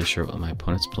 Not really sure what my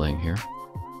opponent's playing here.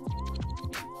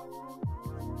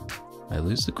 I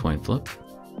lose the coin flip.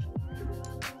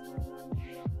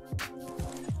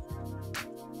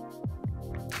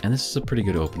 And this is a pretty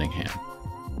good opening hand.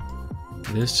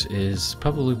 This is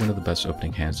probably one of the best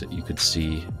opening hands that you could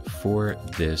see for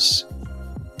this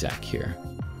deck here.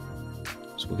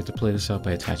 So we'll get to play this out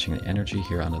by attaching the energy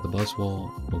here onto the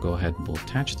Buzzwole. We'll go ahead and we'll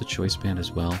attach the Choice Band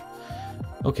as well.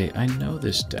 Okay, I know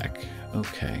this deck.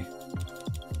 Okay.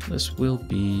 This will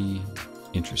be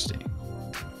interesting.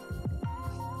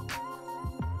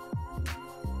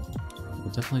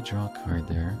 We'll definitely draw a card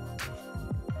there.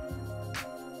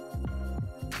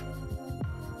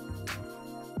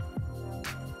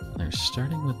 They're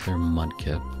starting with their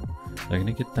Mudkip. They're going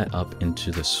to get that up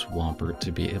into the Swampert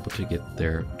to be able to get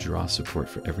their draw support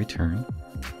for every turn.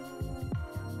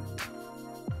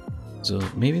 So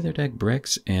maybe their deck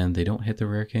bricks and they don't hit the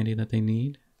rare candy that they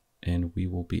need, and we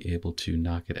will be able to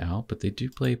knock it out, but they do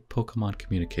play Pokemon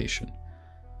Communication.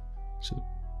 So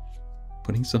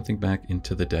putting something back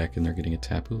into the deck, and they're getting a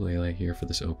Tapu Lele here for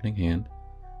this opening hand.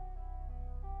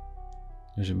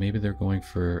 Maybe they're going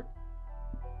for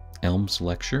Elm's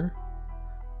Lecture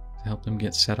to help them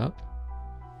get set up.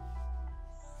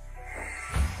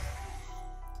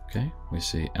 Okay, we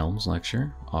see Elm's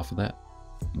Lecture off of that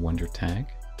Wonder tag.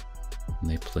 And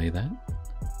they play that.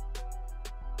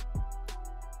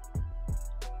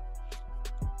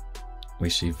 We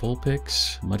see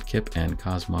Vulpix, Mudkip, and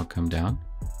Cosmog come down.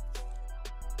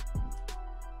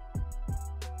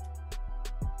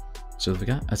 So we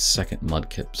got a second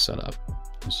Mudkip set up.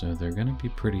 So they're going to be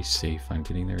pretty safe on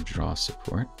getting their draw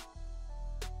support.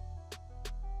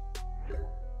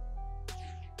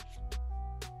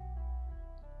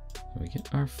 We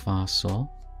get our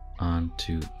Fossil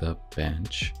onto the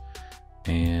bench.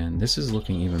 And this is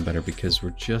looking even better because we're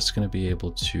just going to be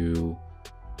able to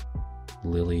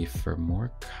Lily for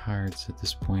more cards at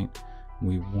this point.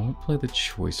 We won't play the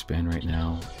Choice Band right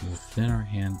now. We'll thin our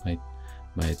hand by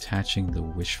attaching the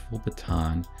Wishful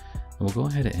Baton. And we'll go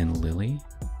ahead and Lily.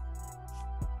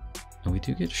 And we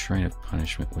do get Shrine of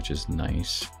Punishment, which is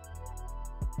nice.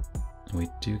 And we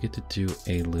do get to do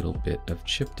a little bit of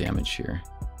chip damage here.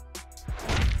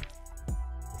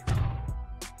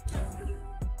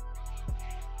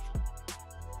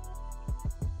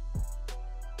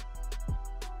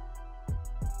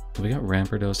 We got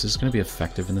Rampardos. This is going to be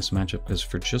effective in this matchup because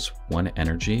for just one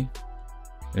energy,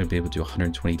 we're going to be able to do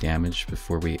 120 damage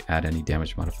before we add any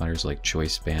damage modifiers like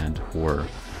Choice Band or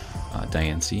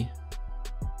Diancie.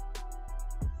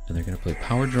 And they're going to play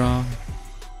Power Draw.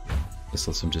 This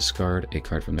lets them discard a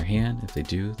card from their hand. If they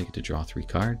do, they get to draw 3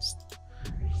 cards.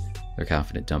 They're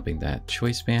confident dumping that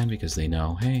Choice Band because they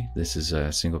know, hey, this is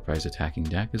a single prize attacking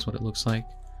deck is what it looks like.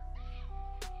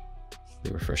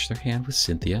 They refresh their hand with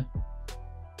Cynthia.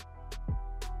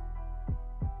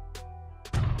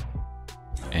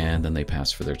 And then they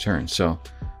pass for their turn. So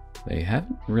they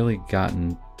haven't really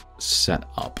gotten set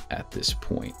up at this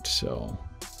point. So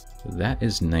that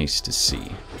is nice to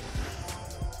see.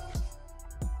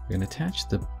 We're going to attach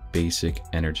the basic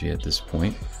energy at this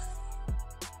point.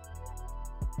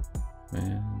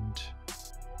 And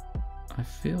I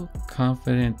feel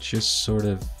confident just sort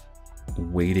of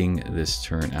waiting this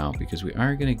turn out because we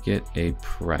are going to get a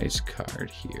prize card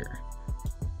here.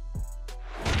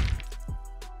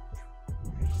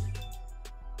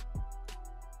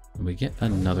 And we get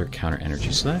another counter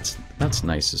energy, so that's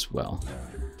nice as well.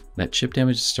 That chip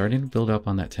damage is starting to build up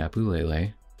on that Tapu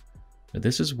Lele. But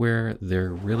this is where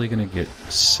they're really going to get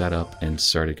set up and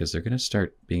started because they're going to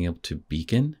start being able to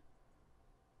beacon.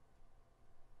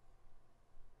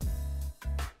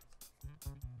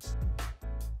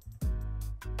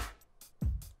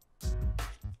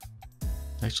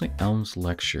 Actually, Elm's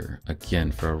Lecture,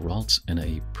 again, for a Ralts and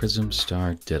a Prism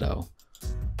Star Ditto.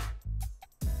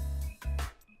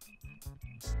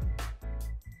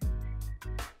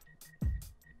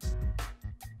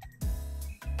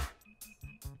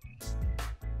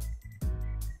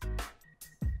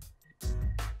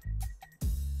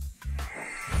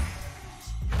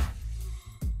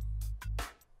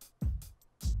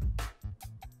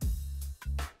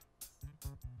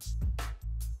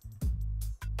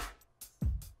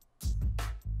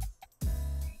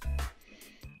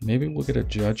 Maybe we'll get a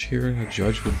judge here. A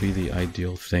judge would be the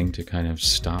ideal thing to kind of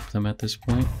stop them at this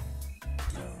point.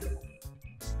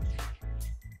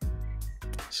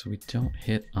 So we don't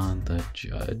hit on the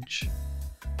judge.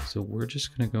 So we're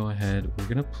just going to go ahead. We're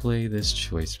going to play this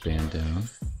choice band down.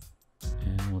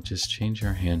 And we'll just change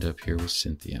our hand up here with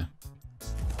Cynthia.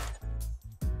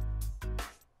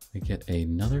 We get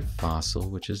another fossil,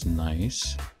 which is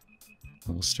nice.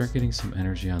 And we'll start getting some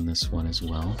energy on this one as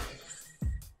well.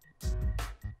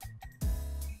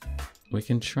 We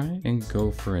can try and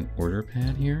go for an order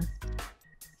pad here.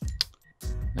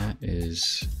 That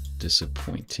is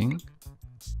disappointing.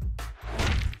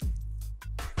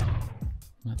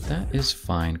 But that is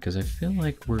fine because I feel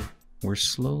like we're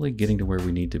slowly getting to where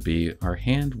we need to be. Our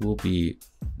hand will be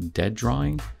dead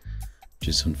drawing, which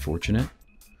is unfortunate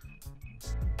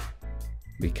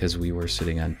because we were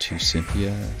sitting on 2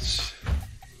 Cynthias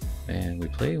and we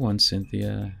play 1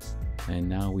 Cynthia. And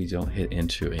now we don't hit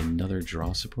into another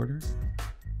draw supporter.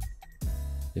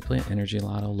 They play an energy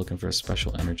lotto, looking for a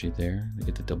special energy there. They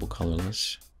get the double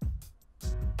colorless.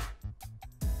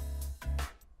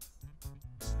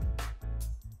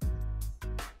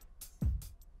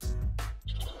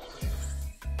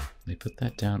 They put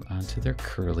that down onto their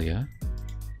Curlia.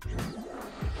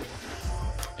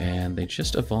 And they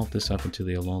just evolved this up into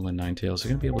the Alolan Ninetales. They're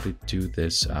going to be able to do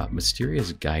this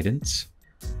Mysterious Guidance.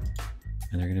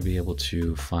 And they're going to be able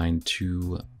to find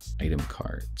 2 item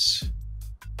cards.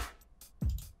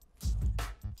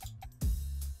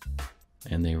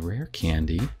 And they rare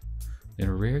candy. They're going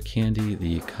to rare candy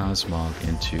the Cosmog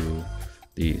into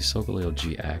the Solgaleo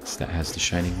GX that has the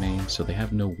Shining Mane, so they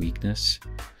have no weakness.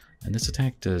 And this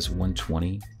attack does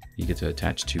 120. You get to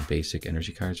attach 2 basic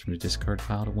energy cards from the discard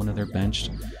pile to one of their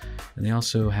benched. And they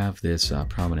also have this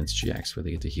Prominence GX where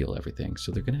they get to heal everything.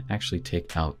 So they're going to actually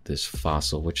take out this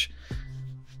fossil, which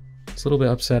is a little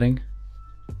bit upsetting.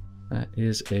 That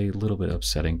is a little bit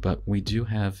upsetting, but we do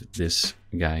have this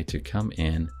guy to come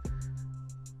in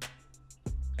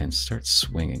and start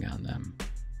swinging on them.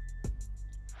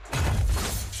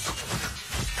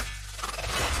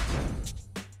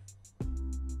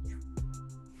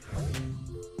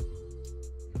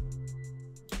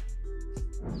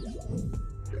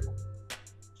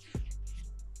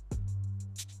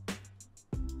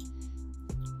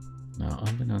 Now,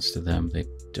 unbeknownst to them, they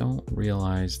don't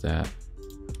realize that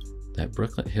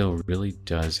Brooklet Hill really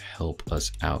does help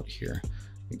us out here.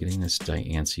 We're getting this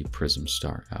Diancie Prism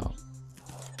Star out.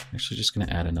 I'm actually just going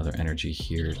to add another energy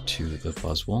here to the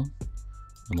Buzzwole,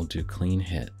 and we'll do clean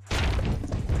hit.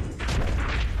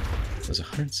 It does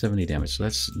 170 damage, so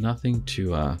that's nothing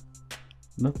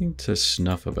to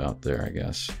snuff about there, I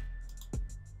guess.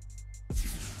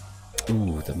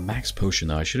 Ooh, the Max Potion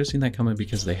though. I should have seen that coming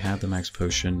because they have the Max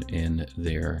Potion in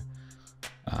their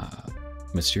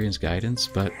Mysterious Guidance,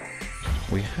 but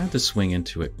we had to swing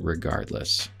into it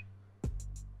regardless.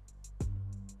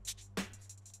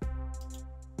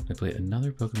 I played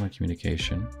another Pokemon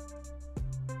Communication.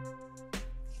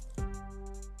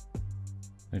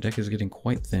 Their deck is getting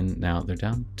quite thin now. They're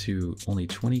down to only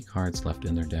 20 cards left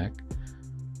in their deck.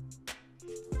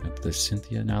 Up to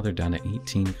Cynthia, now they're down to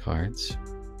 18 cards.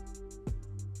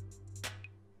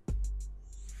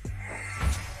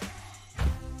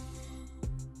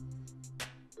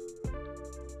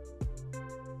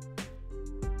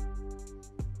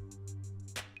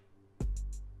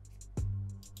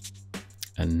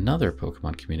 Another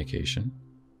Pokemon Communication.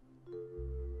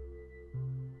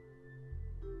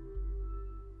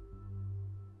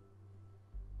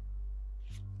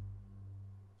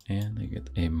 And they get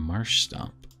a Marsh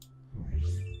Stomp.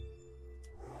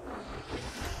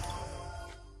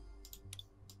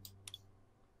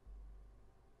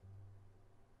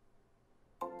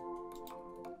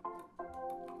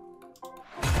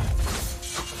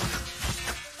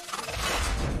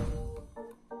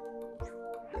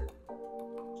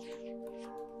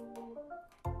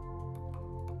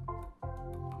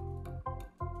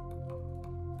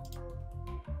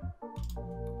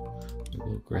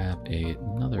 grab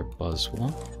another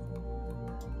Buzzwole.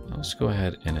 Let's go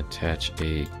ahead and attach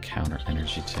a counter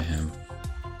energy to him.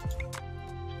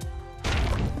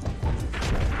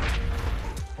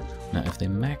 Now, if they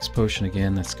max potion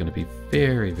again, that's going to be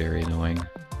very, very annoying.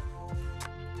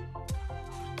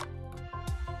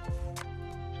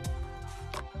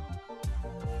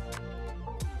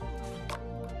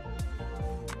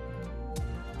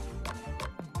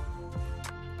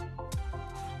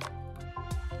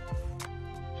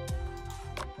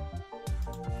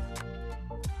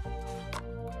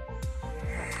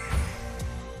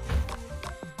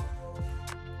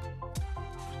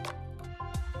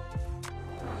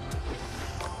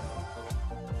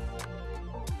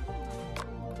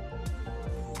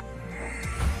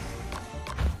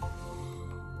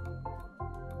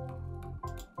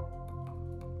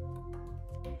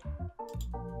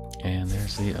 And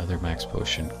there's the other max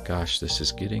potion. Gosh, this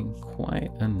is getting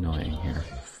quite annoying here.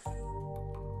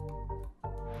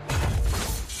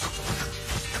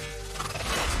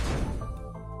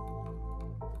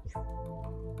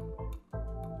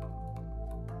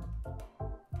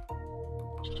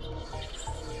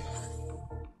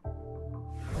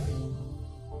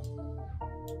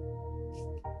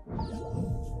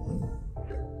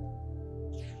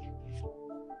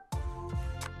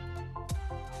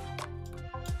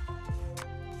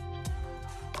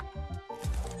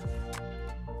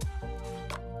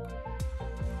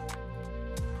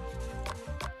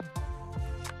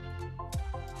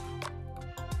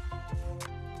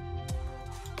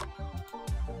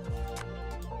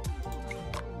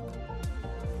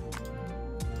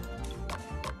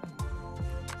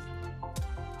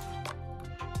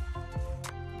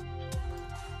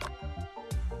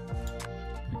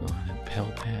 Pell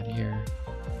pad here.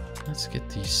 Let's get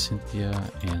the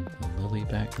Cynthia and the Lily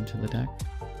back into the deck.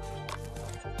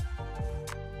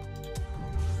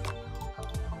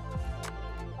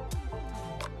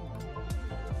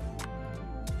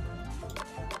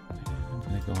 I'm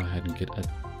going to go ahead and get a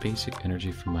basic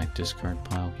energy from my discard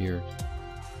pile here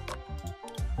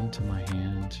into my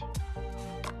hand.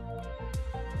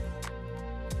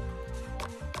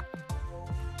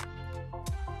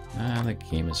 Ah, the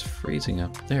game is freezing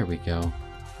up. There we go.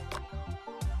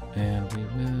 And we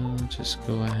will just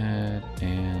go ahead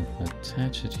and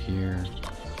attach it here.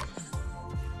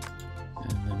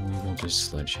 And then we will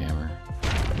just sledgehammer.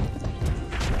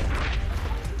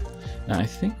 Now I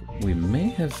think we may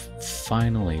have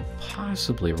finally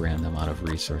possibly ran them out of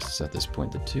resources at this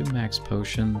point. The 2 max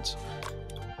potions,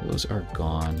 those are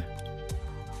gone.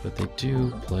 But they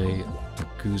do play a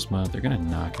Guzma. They're going to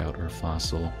knock out our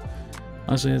fossil.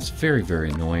 Honestly, it's very,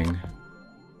 very annoying.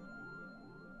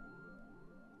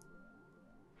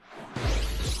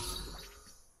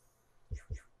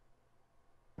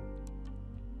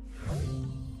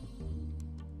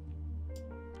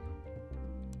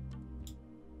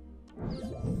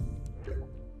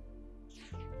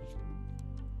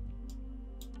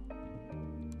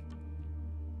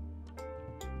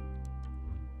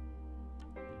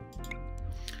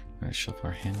 Alright, shuffle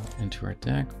our hand into our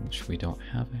deck, which we don't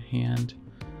have a hand.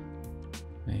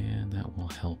 And that will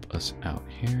help us out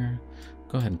here.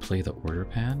 Go ahead and play the order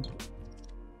pad.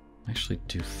 Actually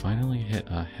do finally hit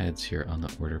heads here on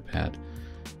the order pad.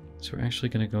 So we're actually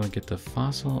going to go and get the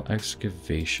fossil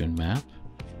excavation map.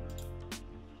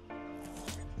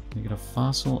 We get a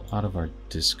fossil out of our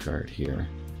discard here.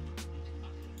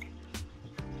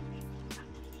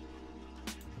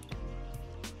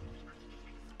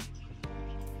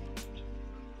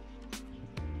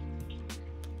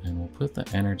 And we'll put the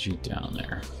energy down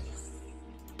there.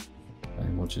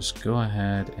 And we'll just go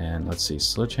ahead and let's see,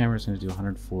 Sledgehammer is going to do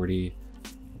 140.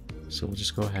 So we'll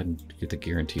just go ahead and get the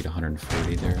guaranteed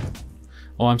 140 there.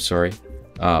 Oh, I'm sorry.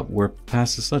 We're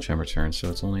past the Sledgehammer turn, so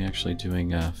it's only actually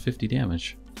doing 50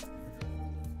 damage.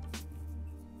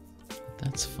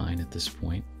 That's fine at this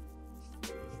point.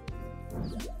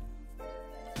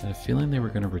 I had a feeling they were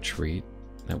going to retreat.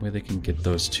 That way they can get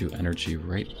those 2 energy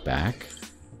right back.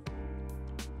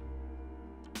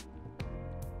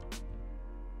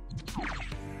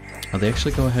 Oh, they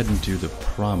actually go ahead and do the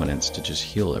Prominence to just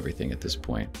heal everything at this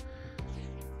point.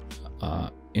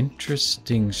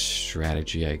 Interesting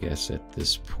strategy, I guess, at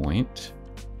this point.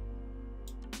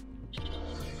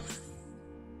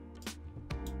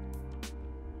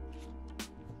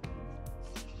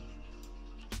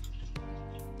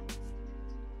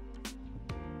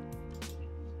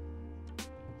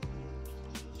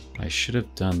 I should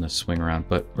have done the swing around,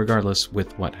 but regardless,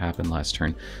 with what happened last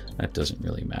turn, that doesn't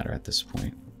really matter at this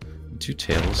point. 2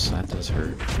 tails, that does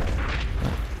hurt.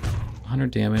 But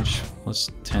 100 damage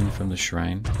plus 10 from the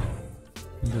shrine.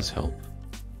 It does help.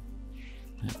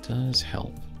 That does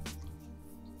help.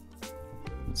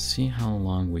 Let's see how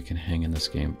long we can hang in this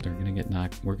game. We're gonna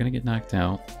get knocked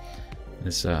out.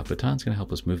 This baton's gonna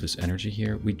help us move this energy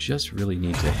here. We just really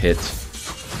need to hit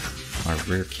our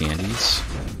rare candies.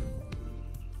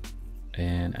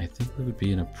 And I think we would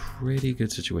be in a pretty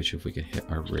good situation if we could hit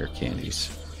our rare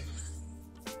candies.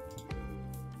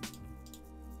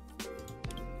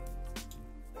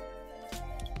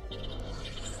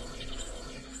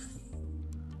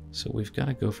 So we've got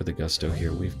to go for the gusto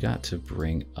here. We've got to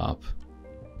bring up...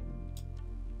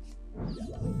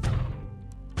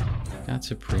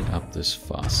 this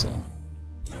fossil.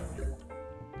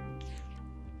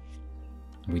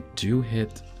 We do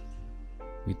hit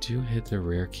the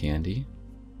rare candy,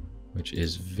 which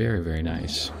is very, very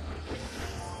nice.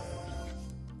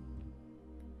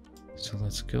 So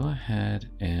let's go ahead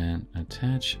and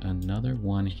attach another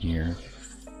one here.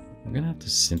 We're gonna have to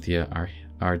Cynthia.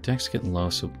 Our deck's getting low,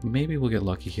 so maybe we'll get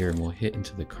lucky here and we'll hit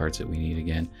into the cards that we need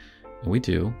again. And we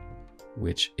do,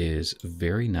 which is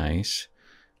very nice.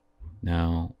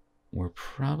 Now, we'll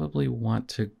probably want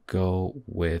to go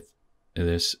with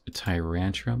this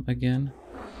Tyrantrum again.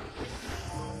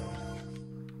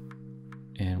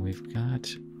 And we've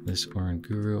got this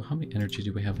Oranguru. How many energy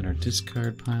do we have in our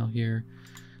discard pile here?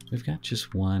 We've got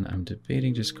just one. I'm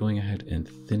debating just going ahead and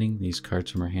thinning these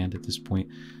cards from our hand at this point.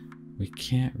 We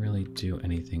can't really do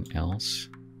anything else.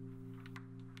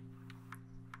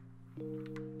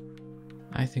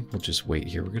 I think we'll just wait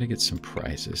here. We're going to get some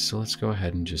prizes, so let's go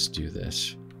ahead and just do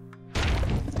this.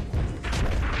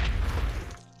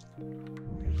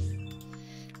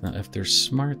 Now, if they're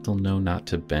smart, they'll know not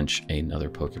to bench another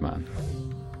Pokemon.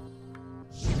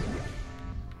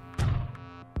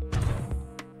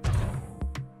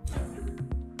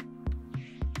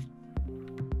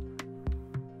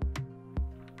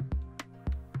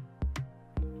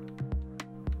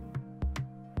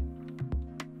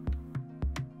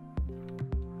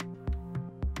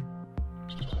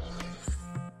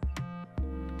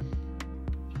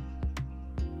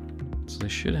 They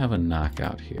should have a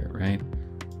knockout here, right?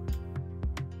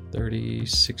 30,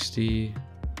 60,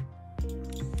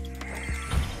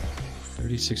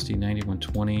 30, 60, 90,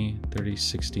 120, 30,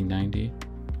 60, 90.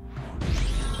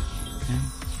 Okay.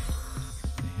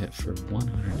 They hit for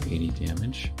 180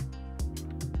 damage.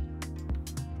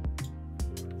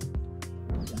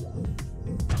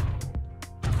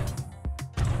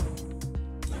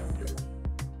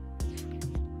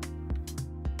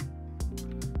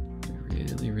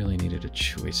 Really needed a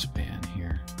choice ban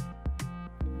here.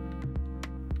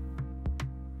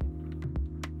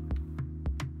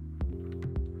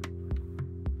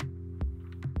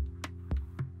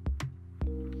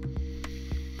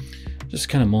 Just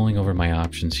kind of mulling over my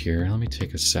options here. Let me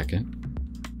take a second.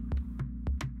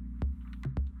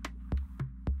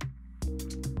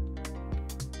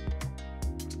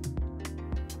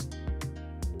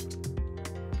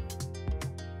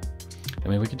 I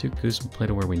mean, we could do Guzma Play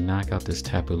to where we knock out this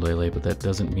Tapu Lele, but that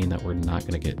doesn't mean that we're not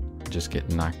going to just get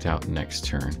knocked out next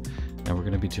turn. Now we're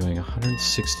going to be doing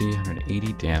 160,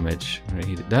 180 damage.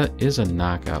 180. That is a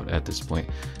knockout at this point.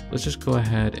 Let's just go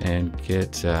ahead and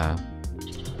get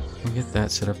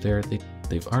that set up there.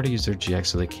 They've already used their GX,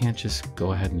 so they can't just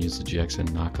go ahead and use the GX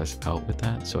and knock us out with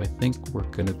that. So I think we're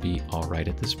going to be all right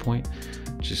at this point.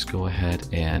 Just go ahead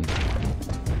and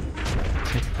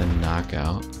take the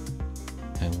knockout.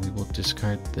 And we will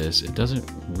discard this. It doesn't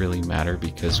really matter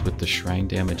because with the shrine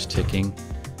damage ticking,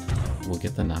 we'll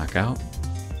get the knockout.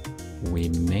 We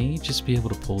may just be able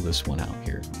to pull this one out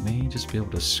here. May just be able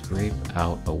to scrape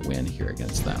out a win here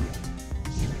against them.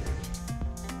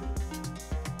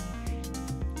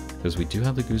 Because we do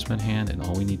have the Guzman hand, and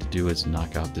all we need to do is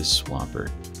knock out this Swampert.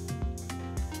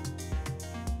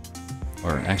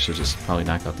 Or actually just probably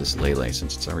knock out this Lele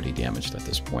since it's already damaged at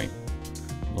this point.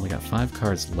 We've only got 5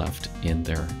 cards left in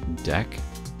their deck.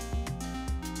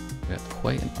 We've got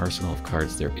quite an arsenal of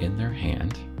cards there in their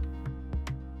hand.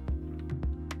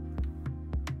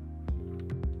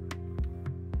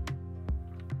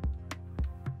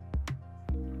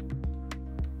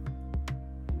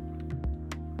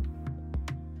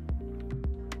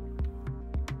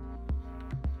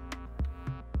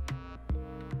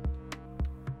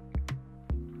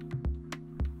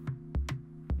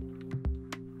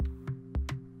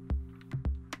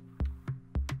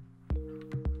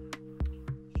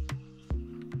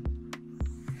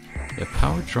 Yeah,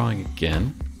 power drawing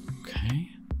again. Okay.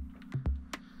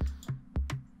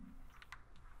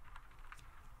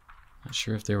 Not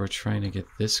sure if they were trying to get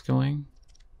this going.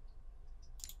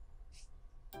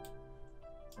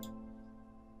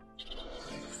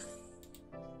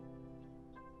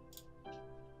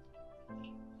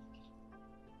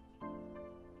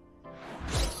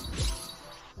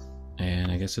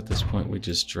 guess at this point we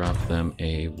just drop them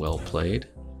a well played,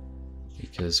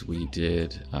 because we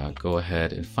did go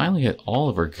ahead and finally hit all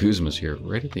of our Guzmas here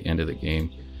right at the end of the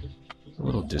game. A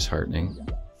little disheartening,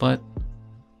 but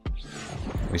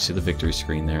we see the victory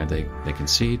screen there. They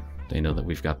concede. They know that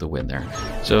we've got the win there.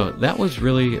 So that was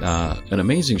really an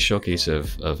amazing showcase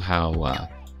of how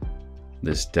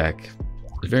this deck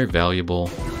is very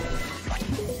valuable.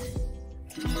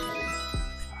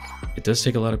 It does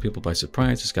take a lot of people by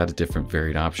surprise. It's got a different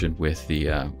varied option with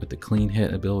the clean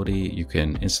hit ability. You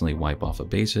can instantly wipe off a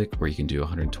basic, or you can do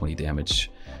 120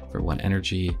 damage for 1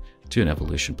 energy to an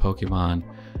evolution Pokemon.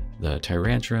 The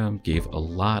Tyrantrum gave a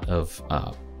lot of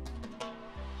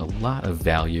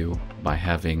value by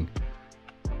having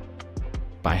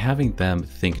them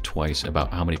think twice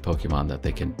about how many Pokemon that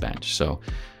they can bench. So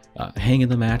hang in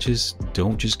the matches.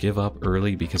 Don't just give up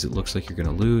early because it looks like you're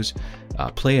going to lose.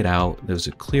 Play it out. There's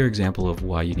a clear example of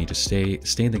why you need to stay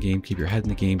in the game, keep your head in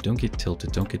the game, don't get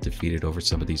tilted, don't get defeated over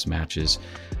some of these matches.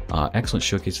 Excellent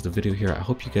showcase of the video here. I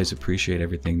hope you guys appreciate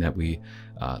everything that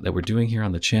we're doing here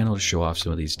on the channel to show off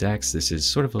some of these decks. This is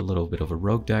sort of a little bit of a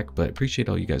rogue deck, but appreciate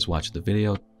all you guys watching the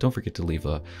video. Don't forget to leave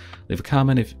a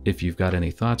comment if you've got any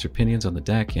thoughts or opinions on the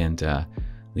deck, and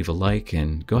leave a like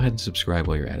and go ahead and subscribe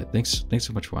while you're at it. Thanks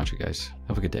so much for watching, guys.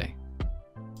 Have a good day.